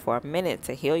separate yourself for a minute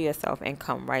to heal yourself and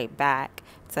come right back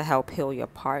to help heal your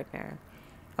partner.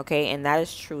 Okay, and that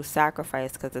is true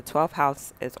sacrifice, because the 12th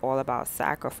house is all about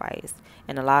sacrifice.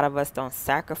 And a lot of us don't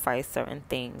sacrifice certain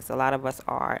things. A lot of us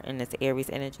are in this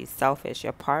Aries energy selfish.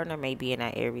 Your partner may be in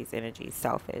that Aries energy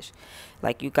selfish.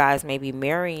 Like you guys may be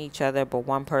marrying each other, but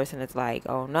one person is like,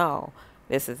 oh no,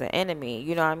 this is an enemy.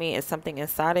 You know what I mean? It's something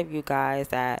inside of you guys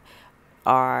that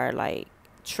are like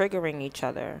triggering each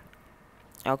other.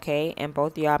 Okay, and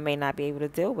both of y'all may not be able to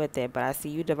deal with it, but I see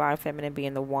you, divine feminine,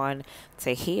 being the one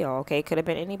to heal. Okay, could have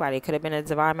been anybody. Could have been a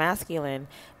divine masculine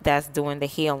that's doing the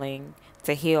healing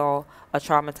to heal a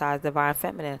traumatized divine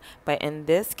feminine. But in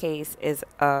this case, is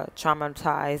a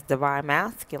traumatized divine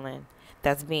masculine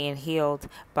that's being healed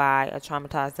by a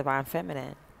traumatized divine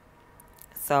feminine.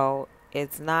 So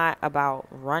it's not about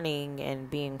running and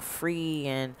being free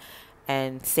and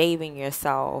saving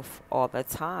yourself all the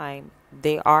time.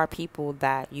 There are people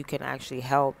that you can actually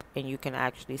help and you can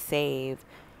actually save,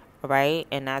 right?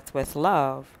 And that's with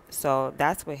love. So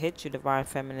that's what hit you, divine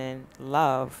feminine.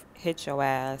 Love hit your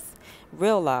ass.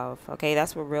 Real love, okay?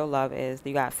 That's what real love is.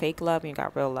 You got fake love and you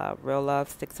got real love. Real love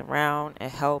sticks around.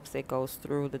 It helps. It goes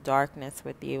through the darkness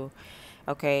with you,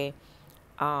 okay?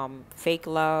 Fake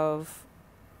love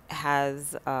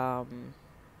has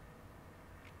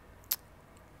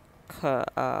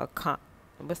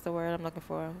what's the word I'm looking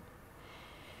for?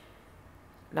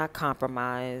 Not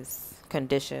compromise,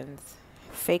 conditions.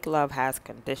 Fake love has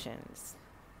conditions.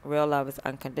 Real love is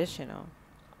unconditional.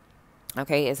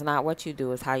 Okay, it's not what you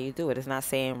do, it's how you do it. It's not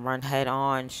saying run head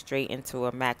on straight into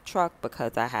a Mack truck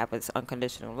because I have its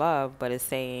unconditional love, but it's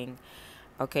saying,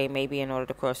 okay, maybe in order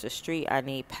to cross the street, I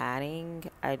need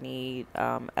padding, I need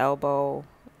elbow,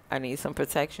 I need some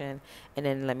protection, and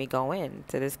then let me go in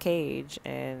to this cage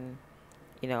and,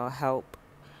 help.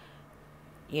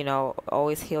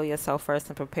 Always heal yourself first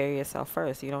and prepare yourself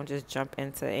first. You don't just jump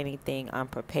into anything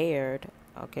unprepared.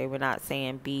 Okay, we're not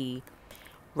saying be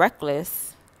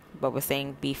reckless, but we're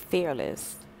saying be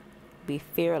fearless. Be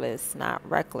fearless, not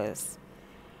reckless.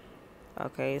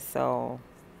 Okay, so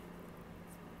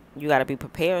you got to be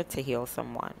prepared to heal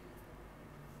someone.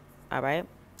 All right,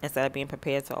 instead of being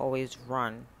prepared to always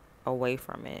run away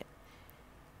from it.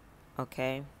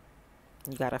 Okay,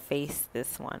 you got to face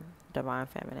this one, divine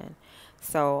feminine.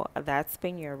 So that's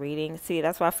been your reading. See,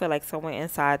 that's why I feel like someone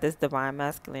inside this divine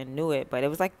masculine knew it, but it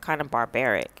was like kind of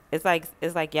barbaric. It's like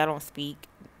y'all don't speak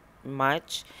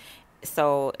much.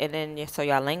 So and then so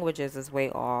y'all languages is way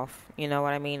off. You know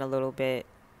what I mean? A little bit.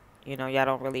 Y'all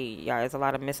don't really, there's a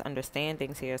lot of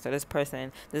misunderstandings here. So this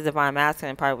divine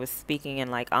masculine probably was speaking in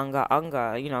like unga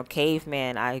unga,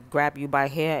 caveman. I grab you by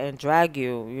hair and drag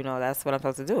you. That's what I'm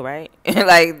supposed to do, right?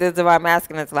 Like this divine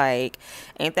masculine is like,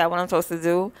 ain't that what I'm supposed to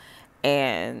do?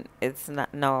 And it's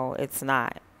not. No, it's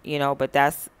not. But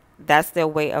that's their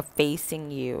way of facing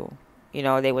you.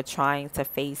 They were trying to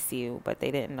face you, but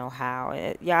they didn't know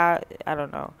how. Yeah, I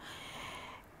don't know.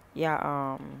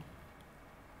 Yeah,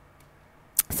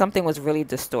 something was really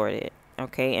distorted,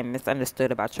 okay, and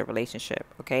misunderstood about your relationship,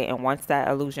 okay. And once that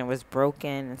illusion was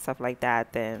broken and stuff like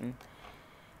that, then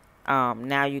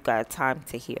now you got time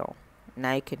to heal.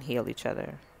 Now you can heal each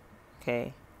other,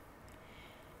 okay.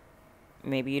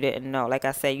 Maybe you didn't know, like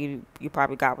I said, you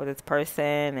probably got with this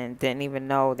person and didn't even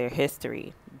know their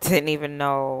history, didn't even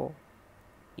know,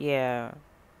 yeah,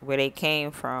 where they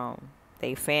came from,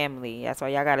 they family. That's why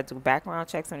y'all gotta do background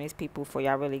checks on these people before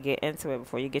y'all really get into it,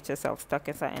 before you get yourself stuck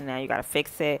in something. Now you gotta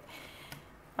fix it,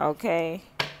 okay.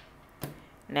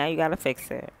 Now you gotta fix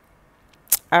it.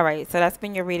 All right, so that's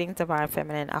been your reading, divine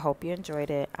feminine. I hope you enjoyed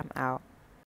it. I'm out.